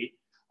tree.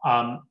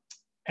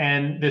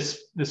 And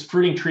this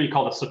fruiting tree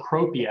called a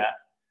cecropia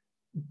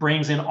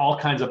brings in all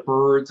kinds of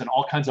birds and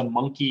all kinds of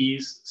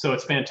monkeys. So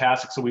it's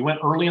fantastic. So we went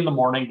early in the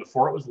morning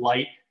before it was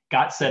light,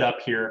 got set up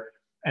here,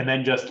 and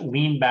then just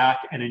leaned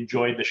back and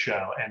enjoyed the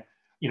show. And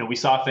we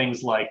saw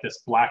things like this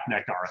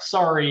black-necked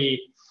aracari,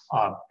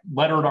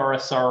 lettered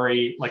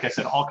aracari, like I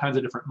said, all kinds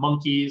of different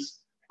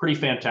monkeys. Pretty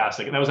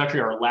fantastic. And that was actually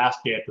our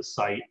last day at the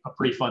site, a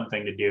pretty fun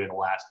thing to do in the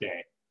last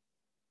day.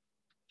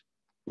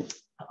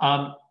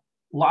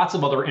 Lots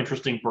of other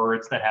interesting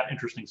birds that have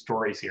interesting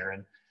stories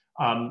here.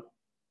 And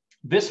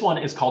this one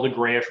is called a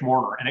grayish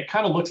mourner, and it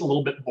kind of looks a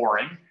little bit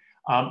boring,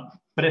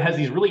 but it has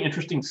these really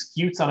interesting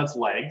scutes on its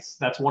legs.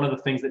 That's one of the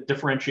things that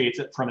differentiates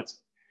it from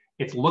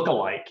its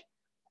look-alike.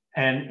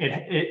 And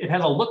it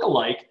has a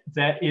look-alike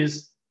that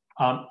is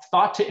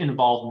thought to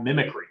involve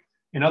mimicry.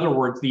 In other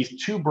words,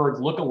 these two birds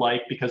look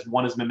alike because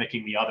one is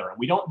mimicking the other. And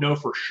we don't know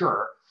for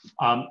sure.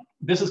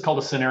 This is called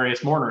a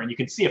cinereus mourner. And you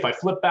can see if I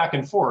flip back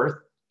and forth,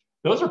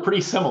 those are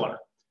pretty similar.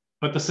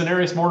 But the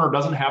cinereus mourner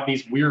doesn't have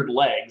these weird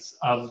legs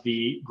of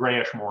the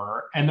grayish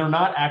mourner, and they're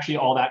not actually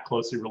all that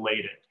closely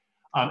related.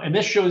 And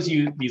this shows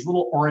you these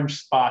little orange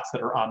spots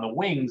that are on the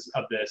wings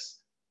of this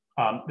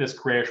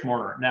grayish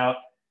mourner. Now,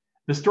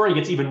 the story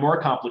gets even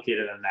more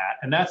complicated than that,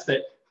 and that's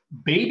that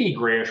baby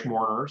grayish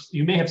mourners,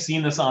 you may have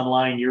seen this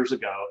online years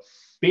ago,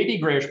 baby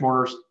grayish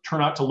mourners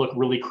turn out to look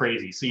really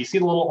crazy. So you see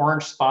the little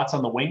orange spots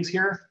on the wings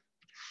here?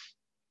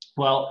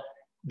 Well,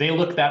 they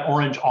look that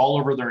orange all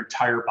over their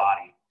entire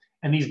body.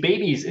 And these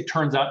babies, it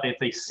turns out that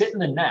they sit in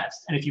the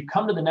nest, and if you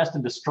come to the nest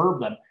and disturb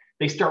them,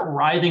 they start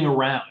writhing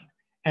around.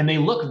 And they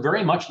look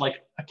very much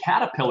like a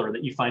caterpillar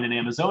that you find in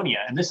Amazonia.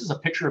 And this is a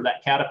picture of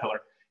that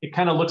caterpillar. It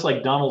kind of looks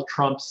like Donald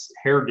Trump's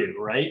hairdo,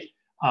 right?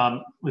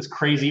 This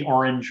crazy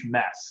orange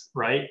mess,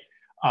 right?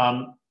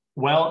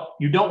 Well,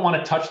 you don't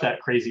want to touch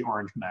that crazy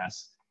orange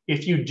mess.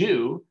 If you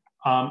do,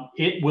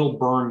 it will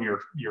burn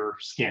your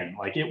skin.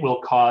 Like it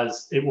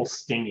will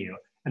sting you.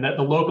 And that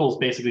the locals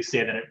basically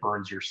say that it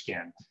burns your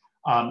skin.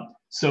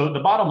 So the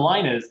bottom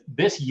line is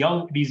these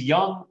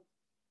young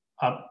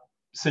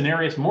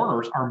cinereus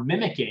mourners are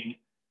mimicking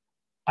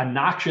a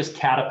noxious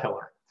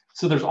caterpillar.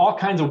 So there's all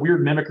kinds of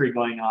weird mimicry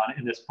going on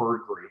in this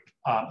bird group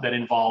that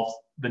involves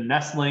the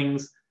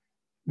nestlings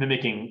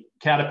mimicking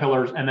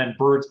caterpillars and then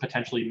birds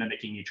potentially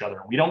mimicking each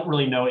other. We don't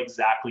really know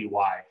exactly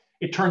why.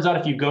 It turns out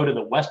if you go to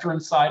the western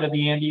side of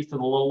the Andes, to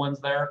the lowlands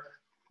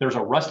there's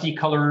a rusty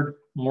colored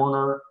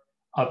mourner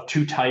of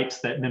two types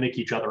that mimic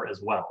each other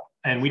as well.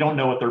 And we don't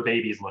know what their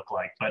babies look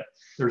like, but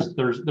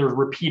there's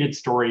repeated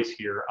stories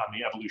here on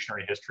the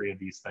evolutionary history of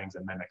these things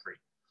and mimicry.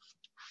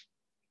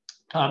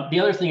 The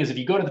other thing is if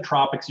you go to the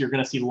tropics, you're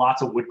going to see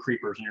lots of wood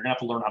creepers, and you're going to have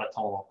to learn how to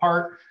tell them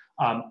apart.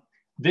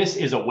 This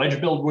is a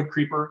wedge-billed wood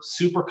creeper,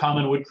 super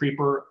common wood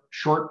creeper,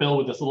 short bill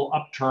with this little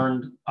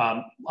upturned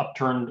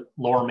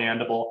lower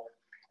mandible.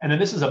 And then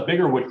this is a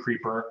bigger wood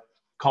creeper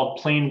called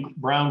plain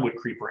brown wood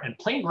creeper. And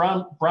plain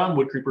brown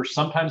wood creepers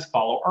sometimes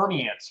follow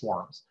army ant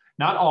swarms.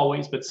 Not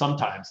always, but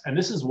sometimes. And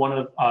this is one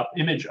of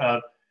image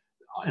of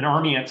an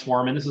army ant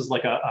swarm. And this is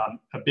like a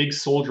big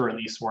soldier in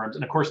these swarms.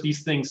 And of course,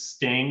 these things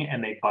sting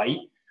and they bite.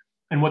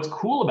 And what's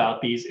cool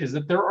about these is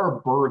that there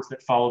are birds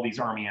that follow these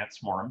army ant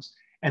swarms.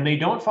 And they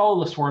don't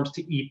follow the swarms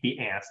to eat the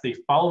ants. They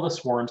follow the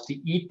swarms to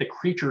eat the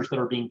creatures that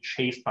are being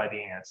chased by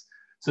the ants.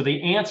 So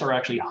the ants are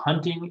actually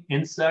hunting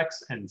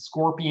insects and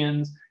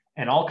scorpions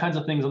and all kinds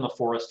of things on the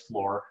forest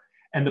floor.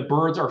 And the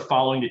birds are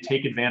following to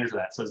take advantage of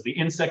that. So as the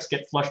insects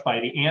get flushed by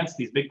the ants,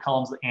 these big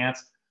columns of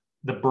ants,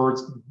 the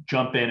birds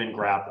jump in and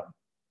grab them.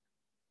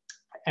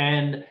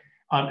 And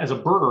as a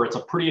birder, it's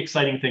a pretty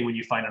exciting thing when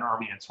you find an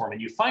army ant swarm.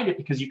 And you find it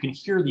because you can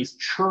hear these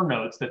chirr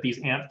notes that these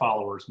ant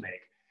followers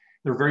make.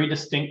 They're very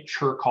distinct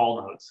chirr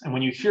call notes. And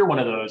when you hear one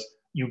of those,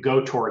 you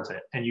go towards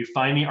it and you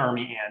find the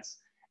army ants.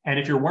 And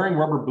if you're wearing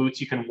rubber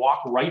boots, you can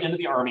walk right into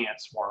the army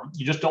ant swarm.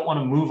 You just don't want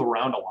to move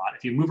around a lot.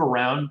 If you move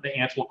around, the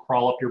ants will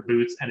crawl up your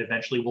boots and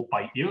eventually will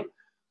bite you.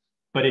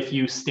 But if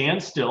you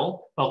stand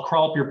still, they'll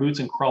crawl up your boots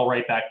and crawl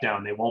right back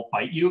down. They won't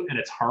bite you, and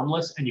it's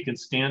harmless, and you can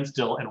stand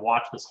still and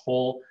watch this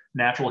whole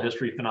natural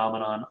history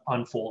phenomenon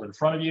unfold in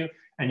front of you.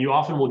 And you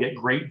often will get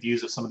great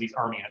views of some of these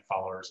army ant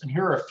followers. And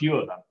here are a few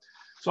of them.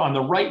 So on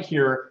the right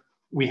here,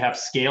 we have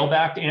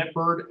scale-backed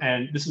antbird,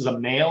 and this is a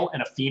male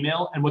and a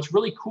female. And what's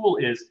really cool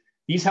is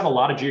these have a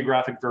lot of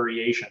geographic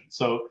variation.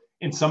 So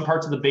in some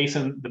parts of the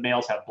basin, the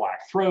males have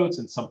black throats,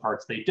 in some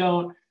parts they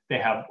don't. They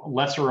have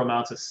lesser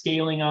amounts of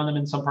scaling on them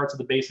in some parts of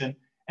the basin.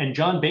 And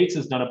John Bates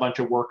has done a bunch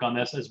of work on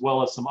this, as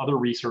well as some other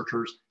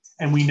researchers.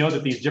 And we know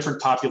that these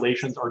different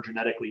populations are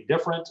genetically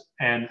different.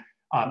 And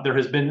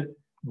there's been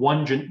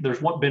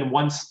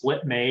one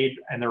split made,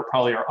 and there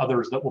probably are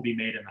others that will be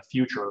made in the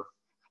future,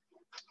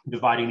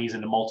 dividing these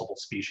into multiple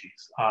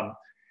species.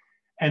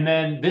 And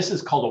then this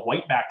is called a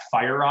white-backed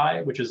fire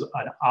eye, which is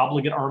an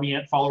obligate army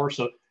ant follower.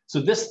 So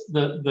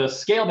the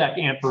scale-backed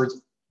antbirds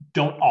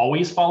don't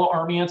always follow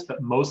army ants,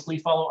 but mostly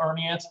follow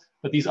army ants.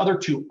 But these other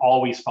two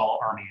always follow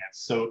army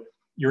ants. So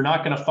you're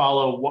not going to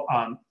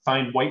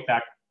find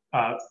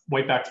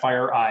white-backed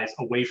fire eyes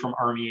away from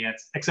army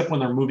ants, except when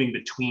they're moving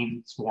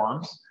between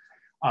swarms.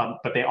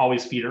 But they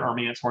always feed on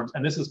army ant swarms.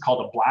 And this is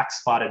called a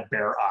black-spotted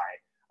bear eye.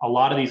 A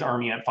lot of these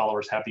army ant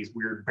followers have these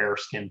weird bear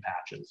skin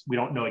patches. We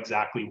don't know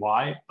exactly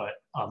why, but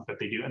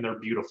they do, and they're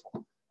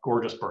beautiful,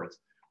 gorgeous birds.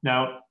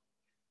 Now,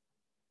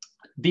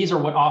 these are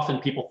what often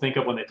people think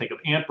of when they think of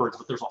antbirds,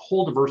 but there's a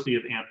whole diversity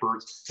of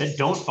antbirds that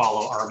don't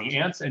follow army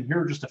ants, and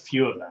here are just a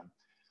few of them.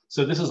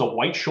 So this is a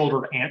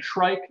white-shouldered ant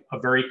shrike, a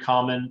very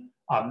common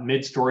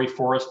mid-story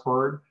forest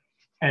bird,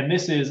 and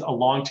this is a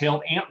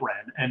long-tailed ant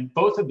wren, and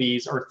both of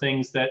these are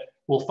things that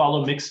will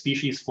follow mixed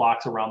species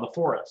flocks around the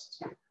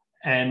forest.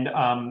 And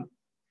hang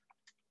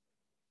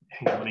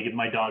on, let me give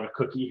my dog a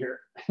cookie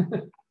here.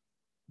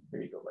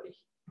 There you go, buddy.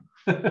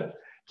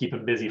 Keep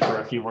him busy for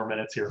a few more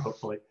minutes here,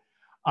 hopefully.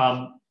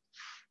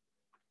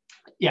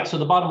 Yeah, so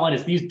the bottom line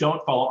is these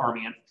don't follow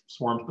army ant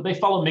swarms, but they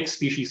follow mixed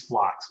species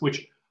flocks,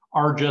 which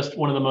are just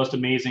one of the most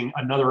amazing,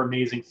 another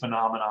amazing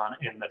phenomenon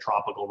in the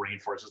tropical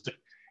rainforest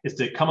is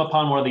to come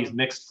upon one of these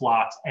mixed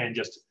flocks and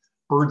just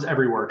birds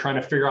everywhere, trying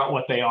to figure out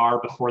what they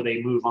are before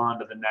they move on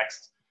to the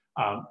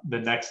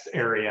next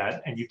area,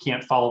 and you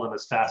can't follow them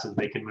as fast as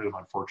they can move,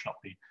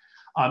 unfortunately.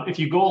 If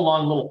you go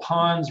along little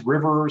ponds,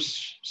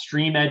 rivers,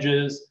 stream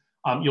edges,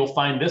 you'll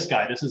find this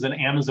guy. This is an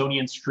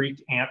Amazonian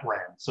streaked ant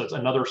wren. So it's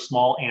another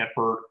small ant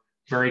bird,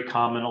 very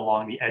common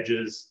along the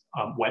edges,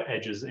 wet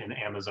edges in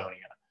Amazonia.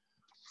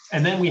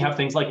 And then we have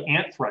things like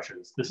ant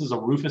thrushes. This is a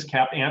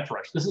rufous-capped ant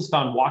thrush. This is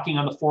found walking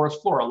on the forest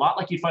floor, a lot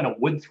like you find a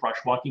wood thrush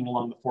walking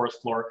along the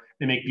forest floor.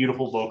 They make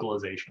beautiful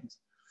vocalizations.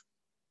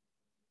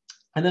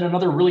 And then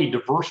another really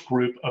diverse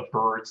group of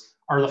birds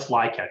are the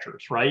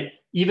flycatchers, right?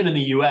 Even in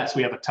the US,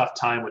 we have a tough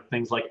time with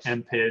things like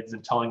empids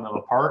and telling them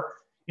apart.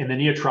 In the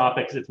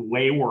neotropics, it's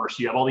way worse.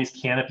 You have all these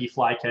canopy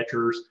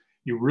flycatchers.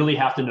 You really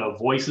have to know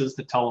voices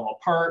to tell them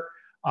apart,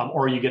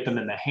 or you get them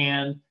in the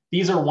hand.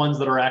 These are ones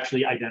that are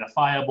actually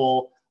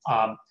identifiable.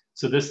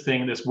 So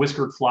this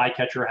whiskered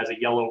flycatcher has a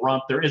yellow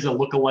rump. There is a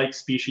look-alike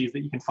species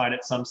that you can find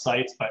at some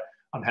sites, but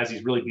has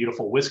these really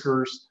beautiful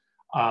whiskers.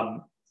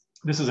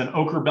 This is an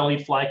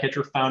ochre-bellied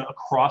flycatcher found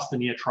across the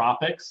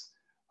neotropics.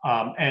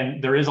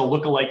 And there is a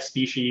look-alike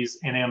species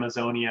in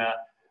Amazonia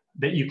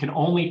that you can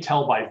only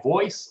tell by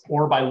voice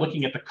or by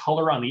looking at the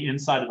color on the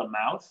inside of the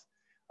mouth.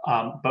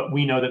 But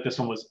we know that this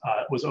one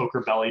was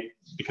ochre-bellied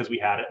because we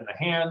had it in the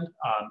hand.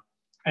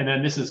 And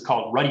then this is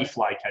called ruddy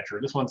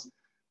flycatcher. This one's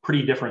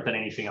pretty different than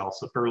anything else,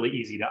 so fairly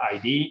easy to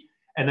ID.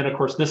 And then of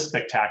course, this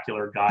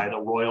spectacular guy, the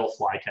royal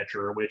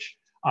flycatcher, which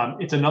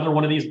it's another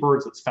one of these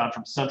birds that's found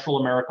from Central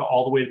America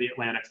all the way to the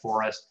Atlantic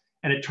forest.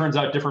 And it turns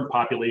out different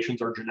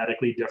populations are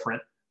genetically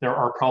different. There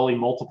are probably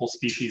multiple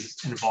species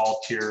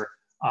involved here.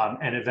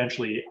 And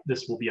eventually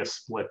this will be a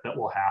split that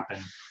will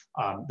happen.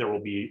 There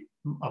will be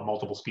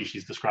multiple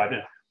species described.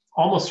 And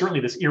almost certainly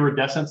this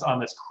iridescence on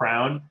this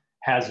crown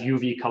has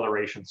UV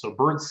coloration. So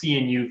birds see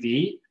in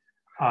UV,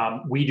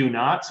 we do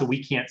not, so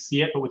we can't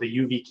see it, but with a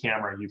UV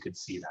camera, you could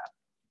see that.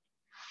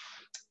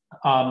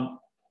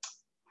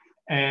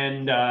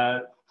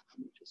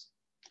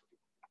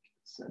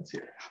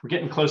 We're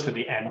getting close to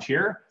the end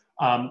here.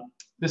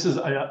 This is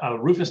a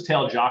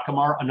rufous-tailed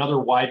jacamar, another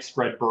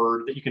widespread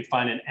bird that you can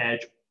find in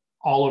edge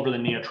all over the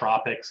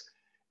neotropics.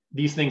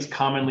 These things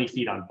commonly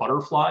feed on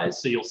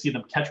butterflies, so you'll see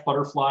them catch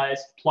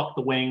butterflies, pluck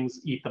the wings,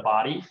 eat the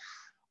body.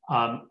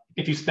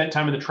 If you spent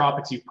time in the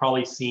tropics, you've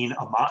probably seen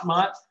a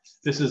motmot.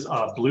 This is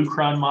a blue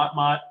crown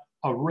motmot.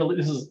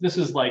 This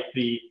is like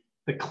the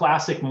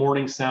classic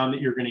morning sound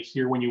that you're going to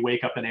hear when you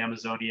wake up in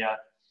Amazonia,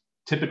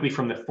 typically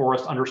from the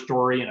forest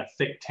understory in a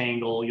thick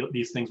tangle.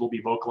 These things will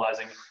be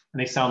vocalizing,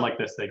 and they sound like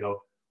this. They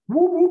go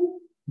whoop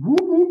whoop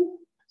whoop whoop.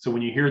 So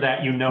when you hear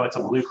that, you know it's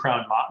a blue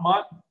crown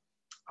motmot.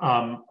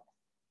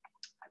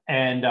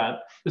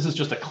 This is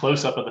just a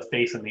close-up of the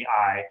face and the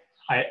eye.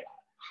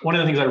 One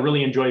of the things I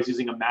really enjoy is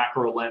using a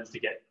macro lens to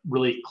get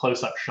really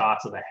close-up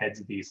shots of the heads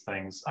of these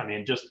things. I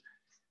mean, just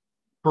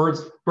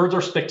birds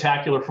are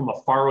spectacular from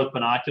afar with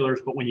binoculars,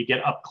 but when you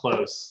get up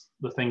close,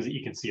 the things that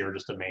you can see are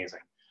just amazing.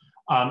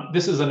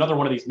 This is another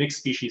one of these mixed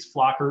species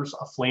flockers,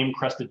 a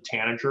flame-crested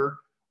tanager,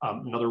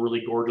 another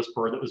really gorgeous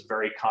bird that was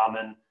very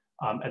common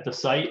at the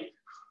site.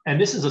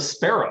 And this is a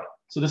sparrow.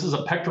 So this is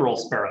a pectoral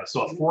sparrow.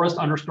 So a forest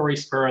understory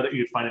sparrow that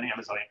you'd find in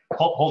Amazonia.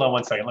 Hold on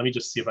one second. Let me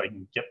just see if I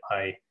can get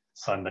my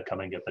son to come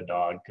and get the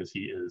dog because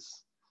he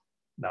is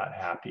not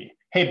happy.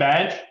 Hey,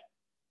 Badge.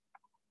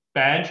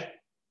 Badge.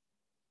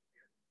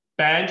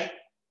 Badge.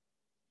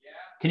 Yeah.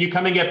 Can you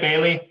come and get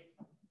Bailey?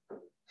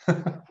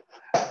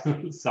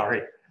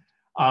 Sorry.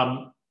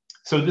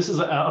 So this is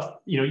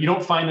you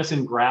don't find this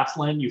in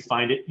grassland. You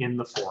find it in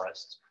the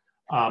forest.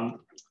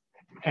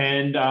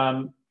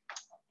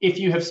 If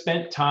you have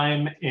spent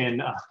time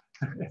in,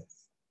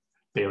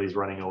 Bailey's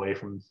running away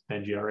from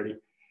Benji already.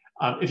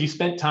 If you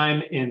spent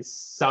time in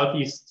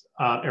Southeast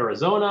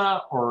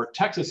Arizona or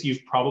Texas,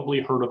 you've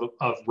probably heard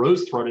of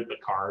rose-throated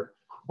becard.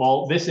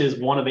 Well, this is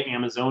one of the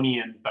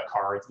Amazonian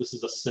becards. This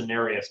is a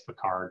cinereous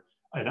becard.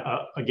 And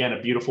again,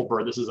 a beautiful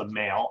bird. This is a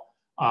male,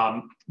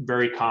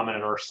 very common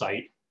at our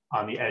site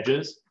on the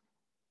edges.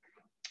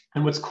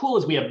 And what's cool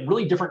is we have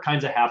really different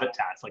kinds of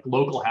habitats, like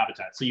local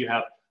habitats. So you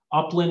have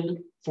upland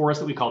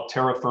forest that we call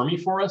terra firma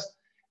forest,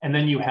 and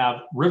then you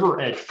have river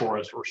edge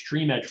forest or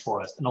stream edge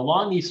forest. And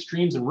along these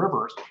streams and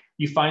rivers,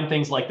 you find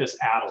things like this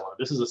attila.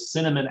 This is a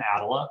cinnamon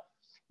attila.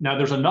 Now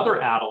there's another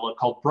attila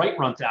called bright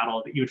rumped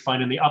attila that you would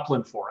find in the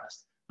upland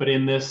forest. But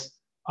in this,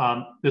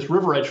 this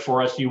river edge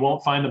forest, you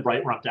won't find the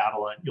bright rumped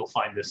attila, you'll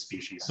find this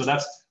species. So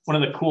that's one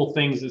of the cool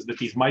things, is that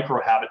these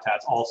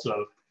microhabitats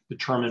also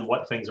determine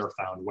what things are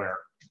found where.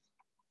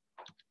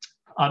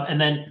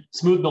 And then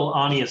smooth-billed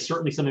ani is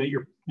certainly something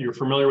that you're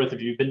familiar with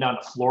if you've been down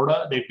to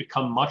Florida. They've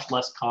become much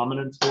less common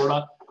in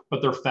Florida,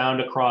 but they're found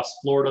across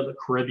Florida, the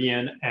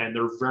Caribbean, and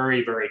they're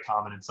very, very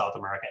common in South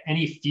America.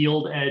 Any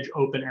field edge,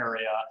 open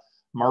area,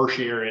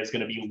 marshy area is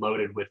going to be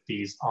loaded with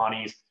these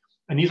anis.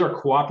 And these are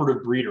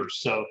cooperative breeders.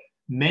 So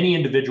many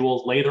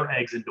individuals lay their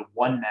eggs into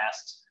one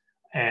nest,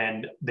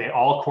 and they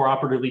all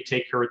cooperatively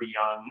take care of the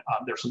young.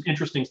 There's some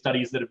interesting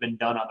studies that have been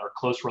done on their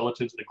close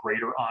relatives, the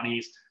greater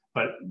anis,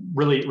 but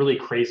really, really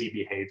crazy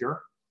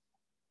behavior.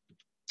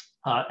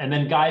 And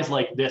then guys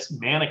like this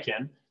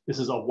mannequin, this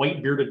is a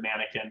white bearded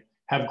mannequin,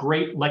 have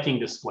great lecking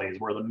displays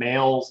where the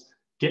males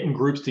get in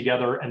groups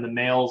together and the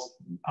males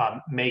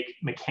make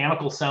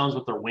mechanical sounds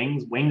with their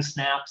wings, wing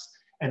snaps,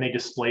 and they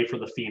display for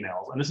the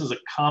females. And this is a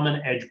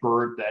common edge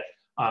bird that,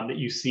 that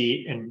you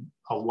see in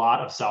a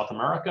lot of South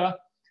America.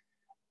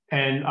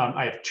 And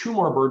I have two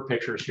more bird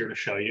pictures here to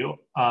show you.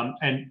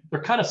 And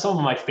they're kind of some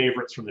of my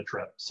favorites from the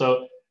trip.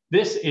 So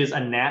this is a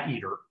gnat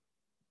eater.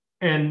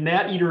 And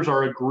gnat eaters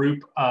are a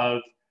group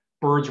of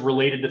birds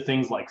related to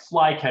things like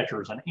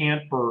flycatchers and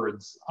ant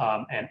birds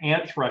and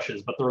ant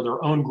thrushes, but they're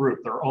their own group,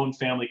 their own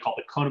family called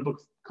the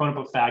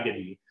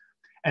Conopophagidae.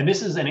 And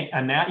this is a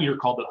gnat eater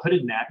called the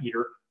hooded gnat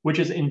eater, which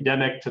is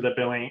endemic to the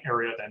Belém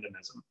area of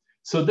endemism.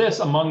 So this,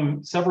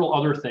 among several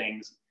other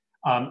things,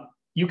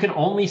 you can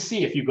only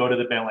see if you go to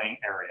the Belém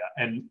area.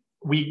 And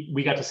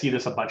we got to see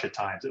this a bunch of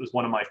times. It was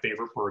one of my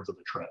favorite birds of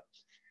the trip.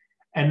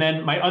 And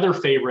then my other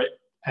favorite,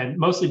 and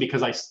mostly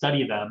because I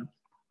study them,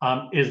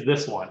 is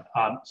this one.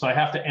 So I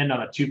have to end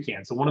on a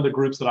toucan. So one of the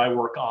groups that I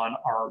work on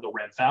are the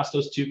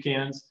Ramphastos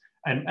toucans.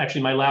 And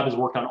actually my lab has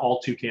worked on all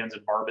toucans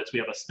and barbets. We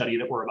have a study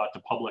that we're about to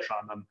publish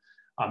on them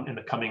in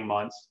the coming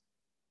months.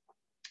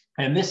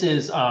 And this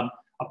is a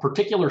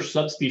particular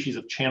subspecies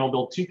of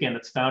channel-billed toucan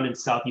that's found in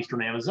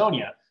southeastern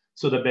Amazonia.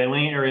 so the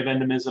Belém area of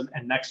endemism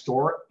and next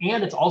door,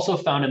 and it's also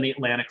found in the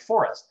Atlantic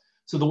forest.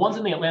 So the ones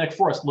in the Atlantic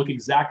forest look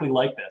exactly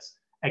like this,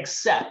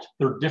 except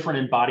they're different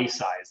in body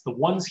size. The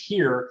ones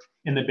here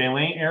in the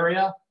Belém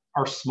area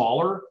are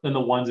smaller than the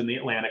ones in the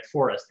Atlantic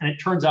forest. And it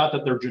turns out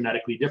that they're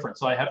genetically different.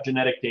 So I have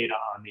genetic data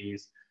on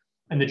these.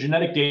 And the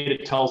genetic data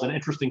tells an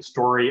interesting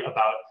story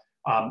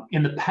about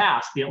in the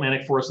past, the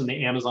Atlantic forest and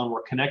the Amazon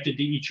were connected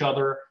to each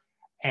other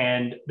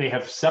and they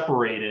have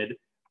separated.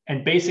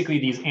 And basically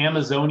these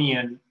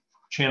Amazonian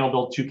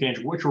channel-billed toucans,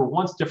 which were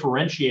once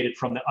differentiated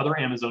from the other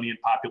Amazonian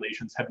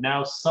populations, have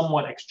now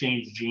somewhat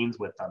exchanged genes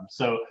with them.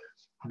 So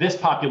this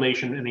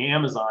population in the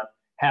Amazon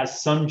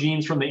has some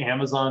genes from the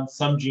Amazon,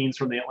 some genes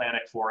from the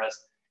Atlantic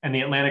forest, and the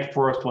Atlantic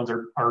forest ones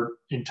are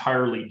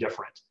entirely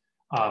different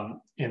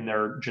in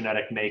their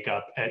genetic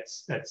makeup at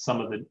some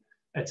of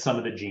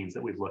the genes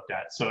that we've looked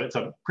at. So it's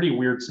a pretty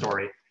weird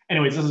story.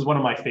 Anyways, this is one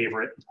of my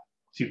favorite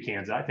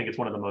toucans. I think it's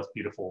one of the most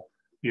beautiful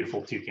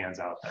toucans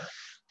out there.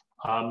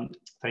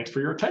 Thanks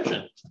for your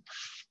attention.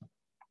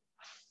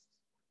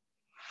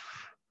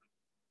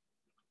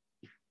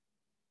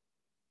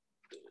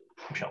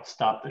 I shall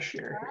stop the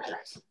share here.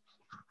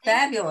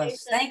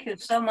 Fabulous. Thank you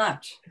so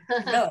much.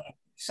 Really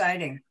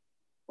exciting.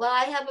 Well,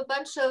 I have a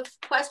bunch of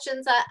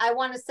questions I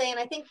want to say, and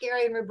I think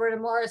Gary and Roberta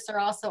Morris are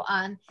also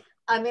on.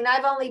 I mean,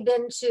 I've only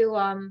been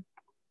to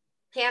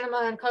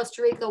Panama and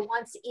Costa Rica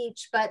once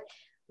each, but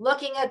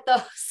looking at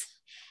those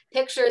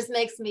pictures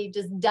makes me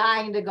just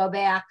dying to go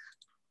back.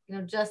 You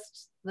know,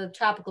 just the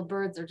tropical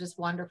birds are just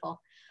wonderful.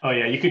 Oh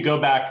yeah, you could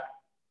go back,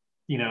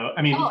 you know,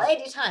 I mean. Oh,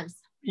 80 times.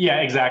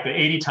 Yeah, exactly,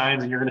 80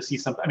 times, and you're gonna see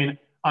something. I mean,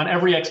 on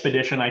every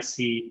expedition I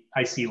see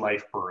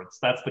life birds.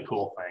 That's the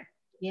cool thing.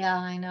 Yeah,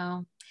 I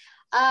know.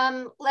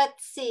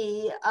 Let's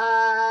see.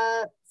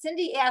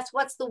 Cindy asked,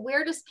 what's the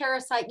weirdest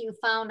parasite you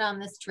found on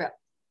this trip?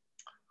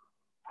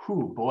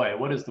 Oh boy,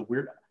 what is the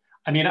weird?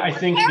 I mean, I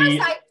think a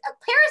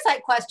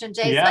parasite question,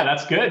 Jason. Yeah,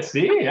 that's good.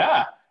 See,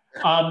 yeah.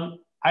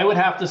 I would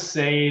have to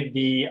say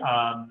the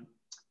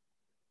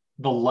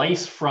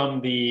lice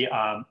from the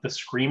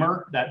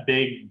screamer, that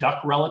big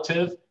duck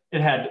relative.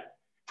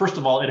 First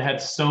of all, it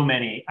had so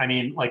many. I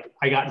mean, like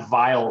I got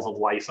vials of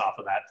lice off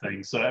of that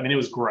thing. So, I mean, it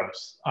was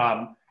gross.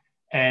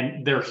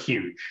 And they're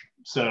huge.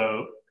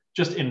 So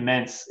just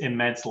immense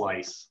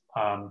lice.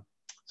 So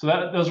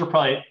those are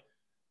probably,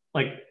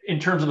 like in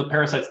terms of the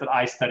parasites that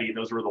I study,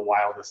 those were the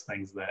wildest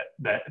things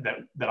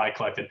that I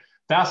collected.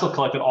 Vassal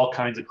collected all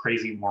kinds of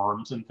crazy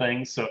worms and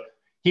things. So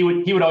he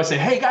would always say,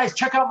 hey guys,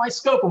 check out my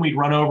scope. And we'd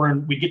run over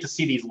and we'd get to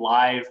see these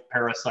live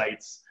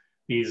parasites,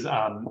 these,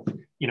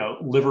 you know,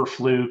 liver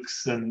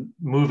flukes and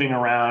moving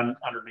around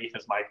underneath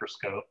his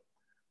microscope.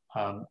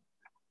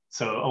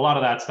 So a lot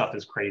of that stuff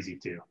is crazy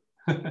too.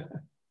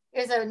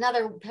 Here's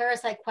another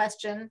parasite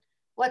question.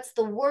 What's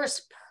the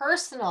worst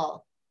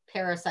personal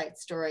parasite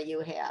story you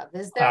have?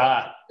 Is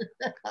there?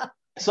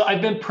 So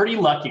I've been pretty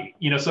lucky,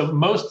 you know, so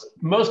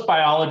most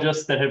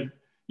biologists that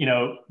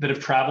have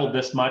traveled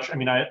this much, I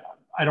mean, I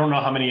don't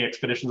know how many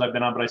expeditions I've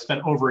been on, but I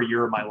spent over a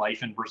year of my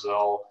life in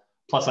Brazil.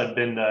 Plus I've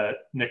been to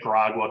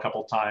Nicaragua a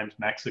couple of times,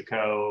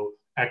 Mexico,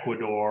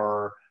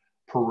 Ecuador,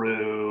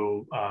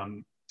 Peru,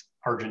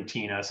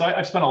 Argentina. So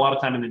I've spent a lot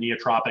of time in the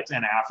neotropics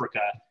and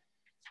Africa.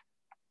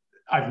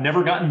 I've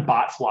never gotten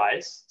bot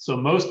flies. So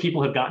most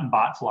people have gotten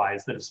bot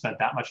flies that have spent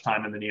that much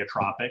time in the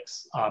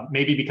neotropics.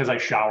 Maybe because I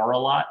shower a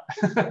lot.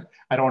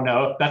 I don't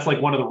know. That's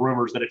like one of the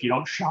rumors that if you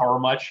don't shower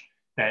much,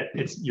 that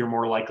you're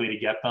more likely to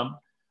get them.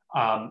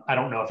 I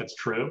don't know if it's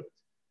true.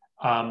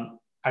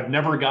 I've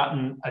never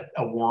gotten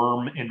a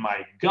worm in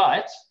my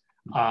gut.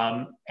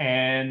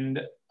 And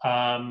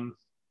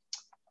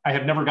I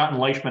have never gotten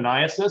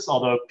leishmaniasis,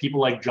 although people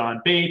like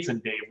John Bates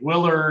and Dave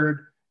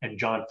Willard and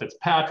John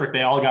Fitzpatrick,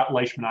 they all got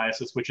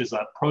leishmaniasis, which is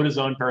a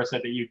protozoan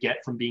parasite that you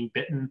get from being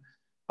bitten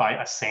by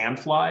a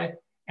sandfly.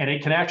 And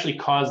it can actually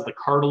cause the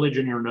cartilage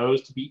in your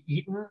nose to be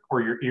eaten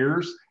or your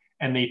ears.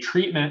 And the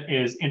treatment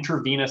is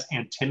intravenous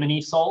antimony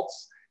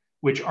salts,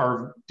 which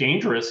are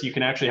dangerous. You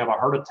can actually have a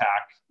heart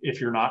attack if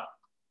you're not,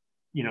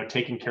 you know,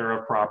 taken care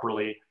of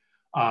properly.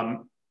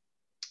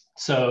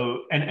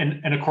 So,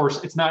 and of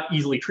course, it's not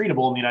easily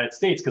treatable in the United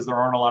States because there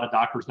aren't a lot of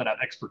doctors that have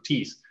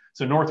expertise.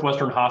 So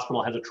Northwestern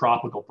Hospital has a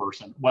tropical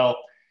person. Well,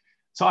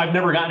 so I've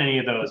never gotten any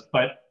of those,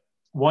 but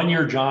one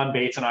year John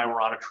Bates and I were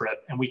on a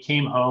trip and we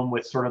came home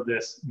with sort of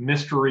this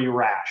mystery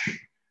rash.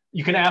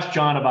 You can ask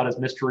John about his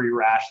mystery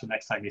rash the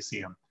next time you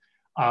see him.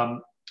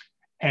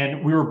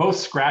 And we were both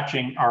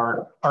scratching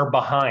our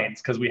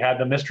behinds because we had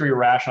the mystery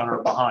rash on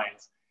our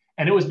behinds.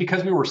 And it was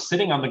because we were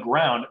sitting on the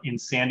ground in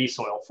sandy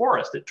soil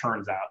forest, it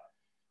turns out.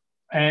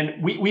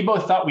 And we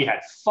both thought we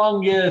had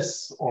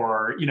fungus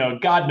or, you know,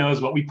 God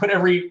knows what. We put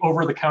every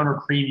over-the-counter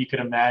cream you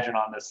could imagine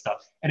on this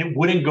stuff and it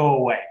wouldn't go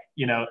away,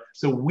 you know.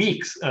 So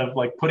weeks of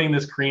like putting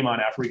this cream on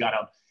after we got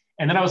home.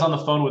 And then I was on the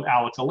phone with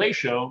Alex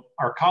Alasho,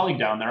 our colleague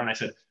down there, and I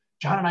said,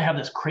 John and I have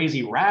this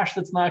crazy rash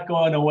that's not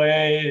going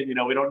away. You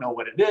know, we don't know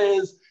what it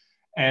is.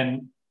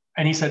 And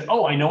he said,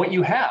 oh, I know what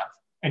you have.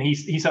 And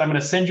he said, I'm going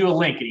to send you a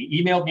link. And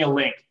he emailed me a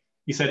link.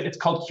 He said, it's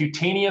called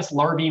cutaneous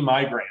larvae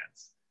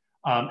migrans.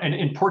 And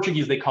in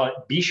Portuguese, they call it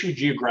bicho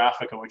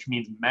geográfico, which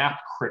means map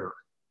critter.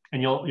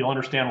 And you'll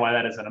understand why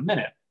that is in a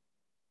minute.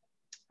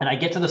 And I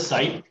get to the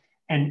site,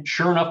 and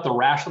sure enough, the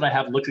rash that I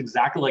have looks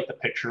exactly like the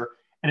picture.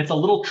 And it's a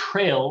little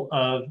trail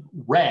of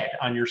red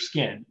on your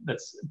skin.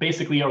 That's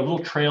basically a little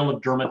trail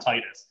of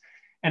dermatitis.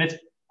 And it's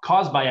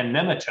caused by a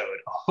nematode,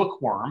 a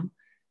hookworm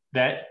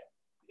that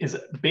is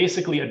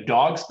basically a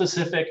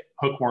dog-specific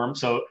hookworm.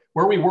 So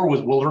where we were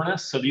was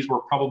wilderness. So these were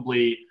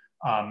probably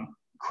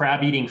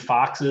crab-eating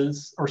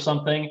foxes or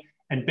something.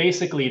 And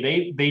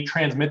basically they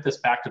transmit this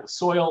back to the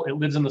soil. It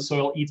lives in the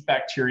soil, eats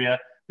bacteria,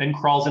 then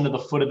crawls into the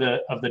foot of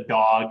the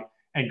dog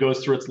and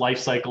goes through its life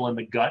cycle in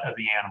the gut of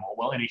the animal.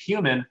 Well, in a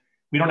human,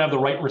 we don't have the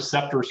right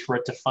receptors for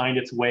it to find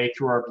its way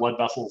through our blood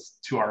vessels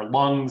to our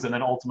lungs and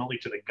then ultimately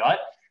to the gut.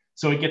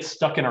 So it gets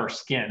stuck in our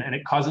skin and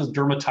it causes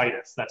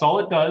dermatitis. That's all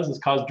it does, is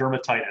cause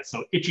dermatitis.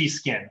 So itchy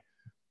skin,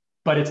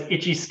 but it's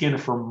itchy skin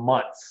for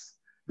months.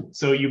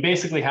 So you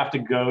basically have to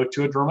go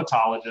to a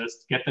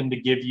dermatologist, get them to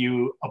give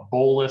you a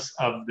bolus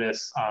of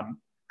this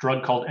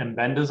drug called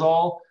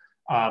embendazole,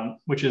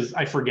 which is,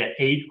 I forget,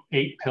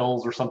 eight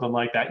pills or something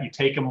like that. You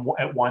take them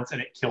at once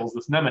and it kills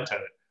this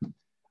nematode.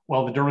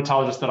 Well, the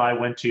dermatologist that I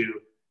went to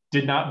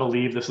did not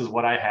believe this is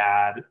what I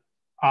had.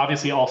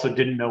 Obviously also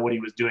didn't know what he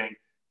was doing.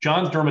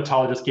 John's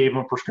dermatologist gave him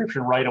a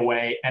prescription right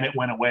away and it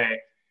went away.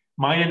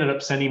 Mine ended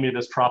up sending me to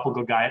this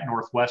tropical guy at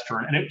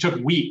Northwestern, and it took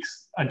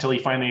weeks until he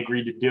finally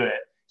agreed to do it.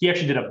 He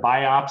actually did a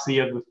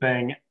biopsy of the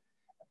thing.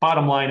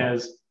 Bottom line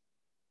is,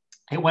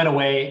 it went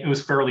away. It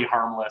was fairly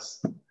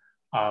harmless.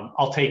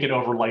 I'll take it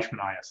over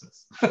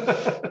leishmaniasis.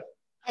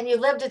 And you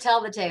live to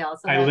tell the tale.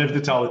 So I live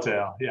to tell the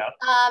tale, yeah.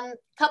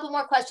 Couple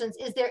more questions.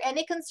 Is there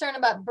any concern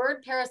about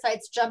bird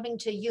parasites jumping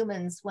to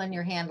humans when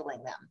you're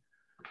handling them?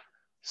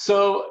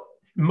 So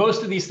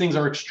most of these things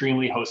are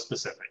extremely host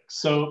specific.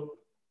 So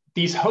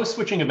these host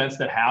switching events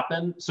that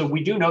happen, so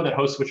we do know that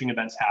host switching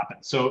events happen.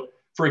 So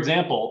for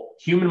example,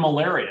 human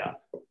malaria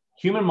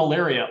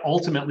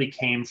ultimately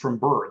came from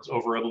birds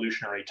over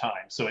evolutionary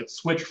time. So it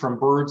switched from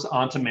birds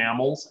onto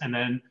mammals and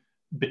then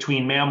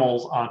between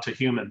mammals onto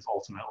humans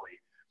ultimately.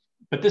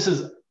 But this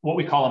is what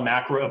we call a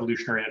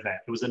macroevolutionary event.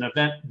 It was an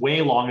event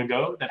way long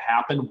ago that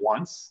happened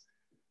once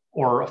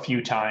or a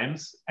few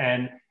times,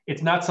 and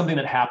it's not something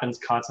that happens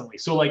constantly.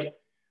 So like,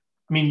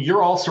 I mean,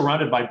 you're all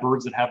surrounded by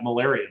birds that have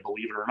malaria,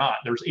 believe it or not.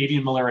 There's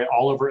avian malaria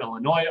all over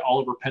Illinois, all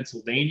over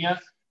Pennsylvania,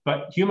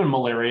 but human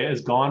malaria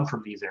is gone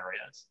from these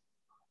areas.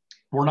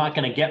 We're not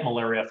going to get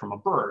malaria from a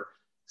bird.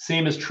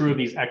 Same is true of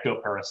these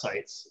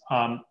ectoparasites.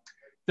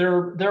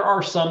 There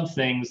are some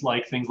things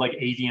like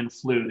avian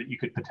flu that you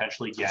could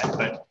potentially get,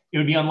 but it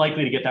would be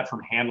unlikely to get that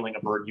from handling a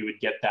bird. You would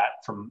get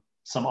that from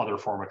some other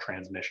form of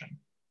transmission.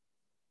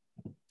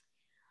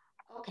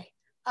 Okay.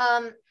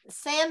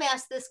 Sam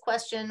asked this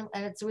question,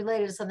 and it's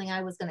related to something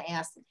I was going to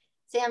ask.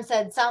 Sam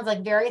said, sounds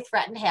like very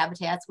threatened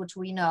habitats, which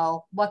we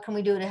know. What can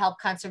we do to help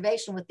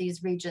conservation with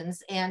these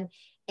regions? And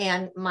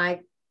my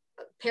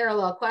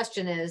parallel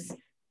question is,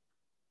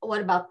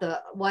 what have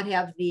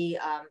the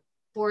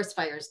forest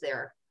fires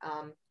there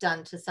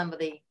done to some of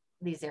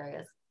these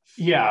areas?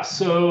 Yeah,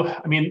 so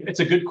I mean, it's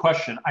a good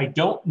question. I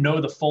don't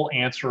know the full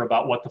answer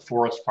about what the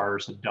forest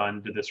fires have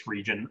done to this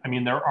region. I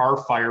mean, there are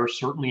fires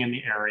certainly in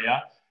the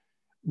area.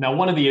 Now,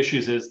 one of the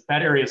issues is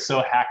that area is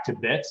so hacked to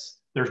bits,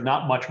 there's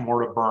not much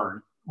more to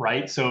burn,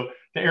 right? So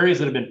the areas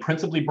that have been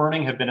principally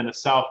burning have been in the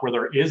south where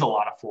there is a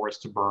lot of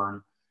forest to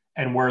burn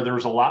and where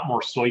there's a lot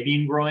more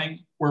soybean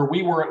growing. Where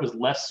we were, it was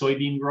less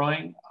soybean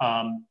growing.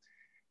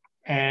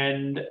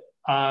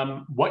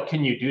 What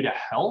can you do to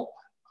help?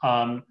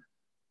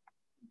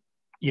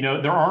 You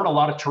know, there aren't a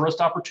lot of tourist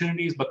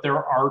opportunities, but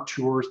there are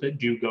tours that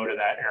do go to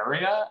that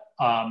area.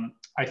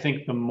 I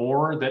think the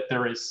more that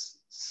there is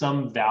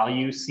some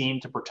value seen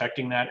to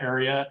protecting that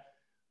area,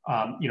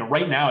 you know,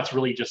 right now it's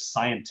really just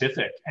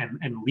scientific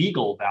and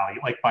legal value.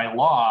 Like by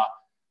law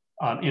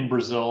in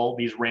Brazil,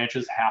 these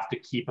ranches have to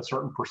keep a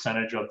certain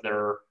percentage of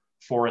their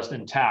forest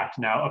intact.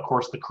 Now, of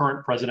course, the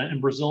current president in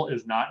Brazil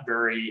is not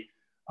very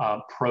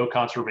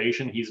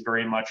pro-conservation. He's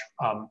very much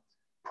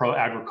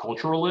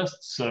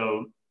pro-agriculturalist.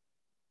 So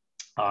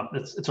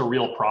it's a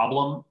real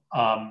problem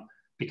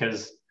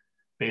because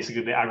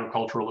basically the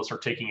agriculturalists are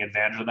taking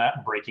advantage of that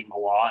and breaking the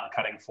law and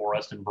cutting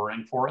forest and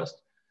burning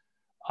forest.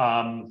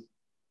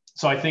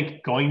 So I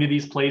think going to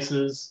these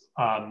places,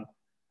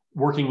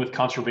 working with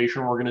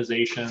conservation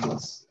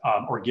organizations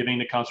or giving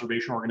to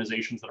conservation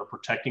organizations that are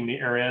protecting the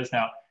areas.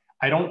 Now,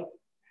 I don't,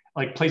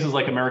 like places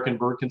like American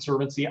Bird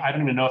Conservancy, I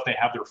don't even know if they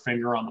have their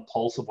finger on the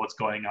pulse of what's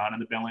going on in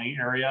the Belém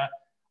area.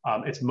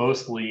 It's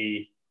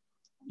mostly,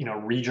 you know,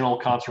 regional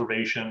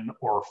conservation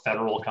or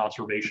federal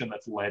conservation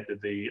that's led to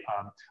the,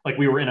 like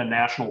we were in a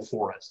national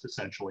forest,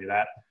 essentially.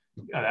 That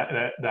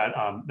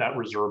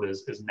reserve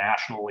is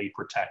nationally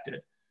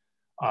protected.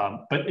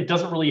 But it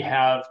doesn't really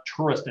have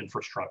tourist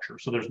infrastructure.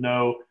 So there's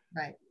no,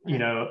 right. You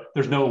know,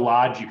 there's no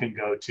lodge you can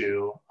go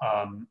to,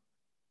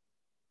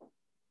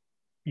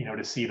 you know,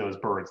 to see those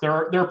birds. There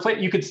are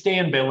places you could stay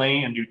in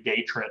Belém and do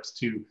day trips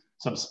to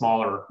some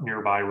smaller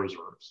nearby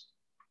reserves.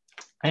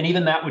 And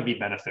even that would be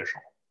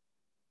beneficial.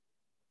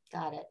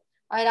 Got it.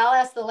 All right, I'll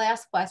ask the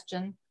last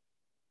question.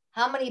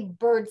 How many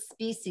bird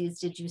species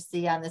did you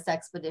see on this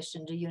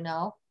expedition? Do you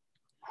know?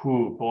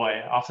 Ooh,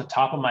 boy, off the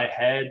top of my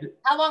head.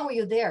 How long were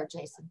you there,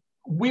 Jason?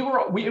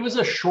 It was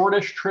a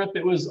shortish trip.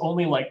 It was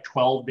only like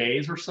 12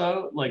 days or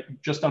so, like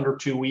just under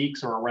 2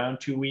 weeks or around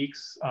 2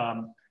 weeks.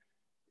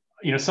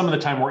 You know, some of the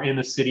time we're in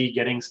the city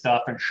getting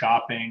stuff and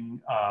shopping.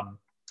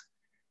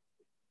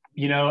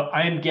 You know,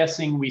 I'm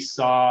guessing we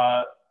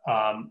saw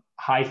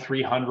high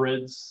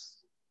 300s,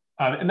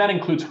 and that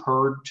includes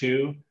herd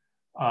too.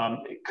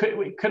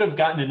 We could have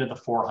gotten into the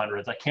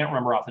 400s. I can't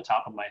remember off the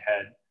top of my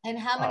head. And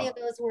how many of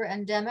those were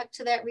endemic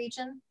to that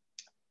region?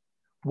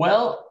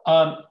 Well,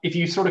 if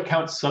you sort of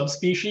count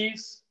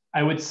subspecies,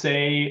 I would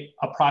say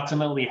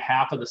approximately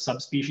half of the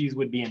subspecies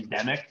would be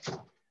endemic,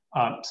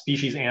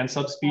 species and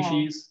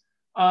subspecies.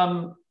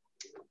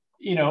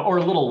 You know, or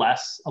a little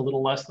less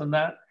than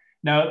that.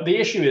 Now, the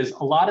issue is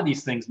a lot of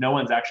these things, no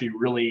one's actually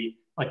really,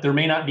 like there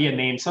may not be a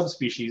named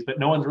subspecies, but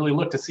no one's really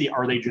looked to see,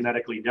 are they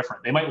genetically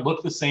different? They might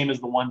look the same as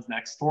the ones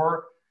next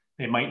door.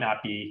 They might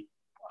not be,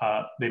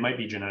 they might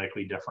be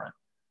genetically different.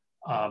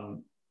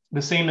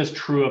 The same is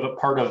true of a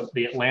part of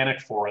the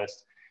Atlantic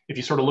forest. If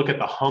you sort of look at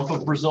the hump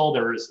of Brazil,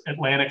 there's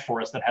Atlantic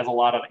forest that has a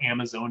lot of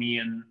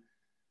Amazonian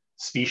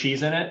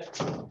species in it.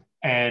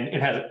 And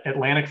it has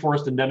Atlantic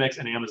forest endemics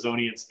and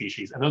Amazonian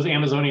species. And those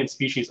Amazonian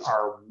species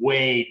are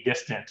way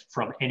distant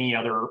from any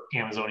other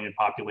Amazonian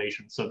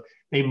population. So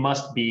they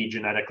must be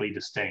genetically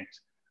distinct.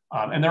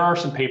 And there are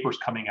some papers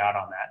coming out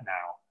on that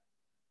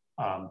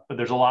now. But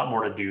there's a lot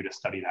more to do to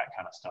study that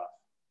kind of stuff.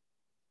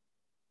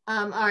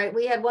 All right,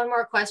 we had one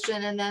more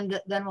question and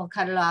then we'll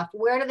cut it off.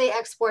 Where do they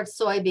export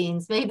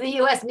soybeans? Maybe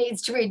the US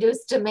needs to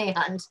reduce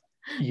demand.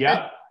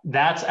 Yep,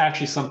 that's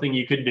actually something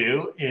you could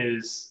do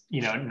is,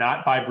 you know,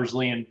 not buy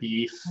Brazilian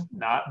beef,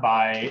 not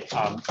buy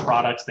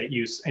products that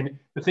use, and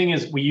the thing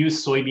is we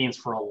use soybeans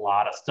for a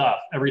lot of stuff,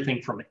 everything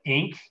from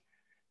ink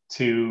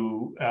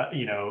to,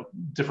 you know,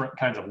 different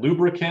kinds of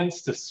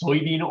lubricants to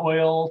soybean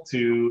oil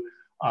to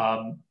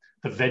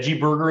the veggie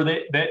burger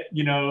that,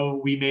 you know,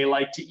 we may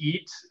like to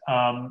eat.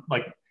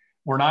 Like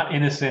we're not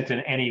innocent in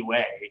any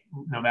way,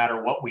 no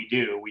matter what we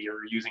do, we are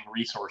using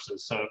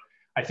resources. So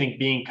I think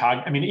being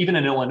I mean, even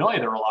in Illinois,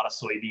 there are a lot of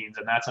soybeans,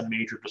 and that's a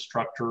major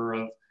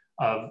destructor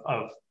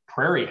of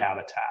prairie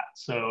habitat.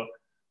 So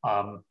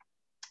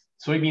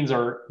soybeans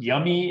are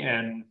yummy,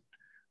 and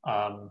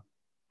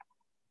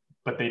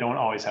but they don't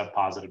always have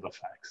positive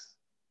effects.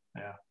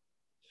 Yeah.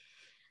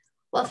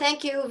 Well,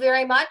 thank you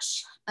very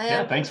much.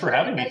 Yeah, thanks for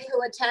having me.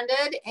 Who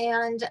attended,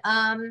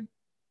 and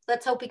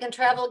let's hope we can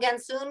travel again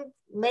soon.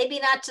 Maybe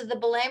not to the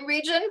Belém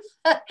region,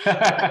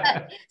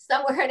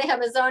 somewhere in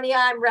Amazonia.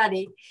 I'm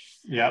ready.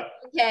 Yep.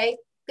 Okay.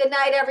 Good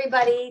night,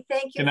 everybody.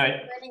 Thank you for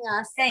joining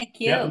us. Thank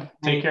you. Yep.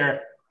 Take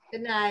care.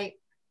 Good night.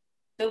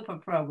 Super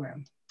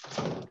program.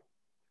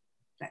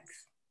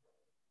 Thanks.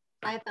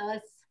 Bye,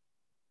 Phyllis.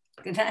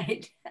 Good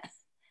night.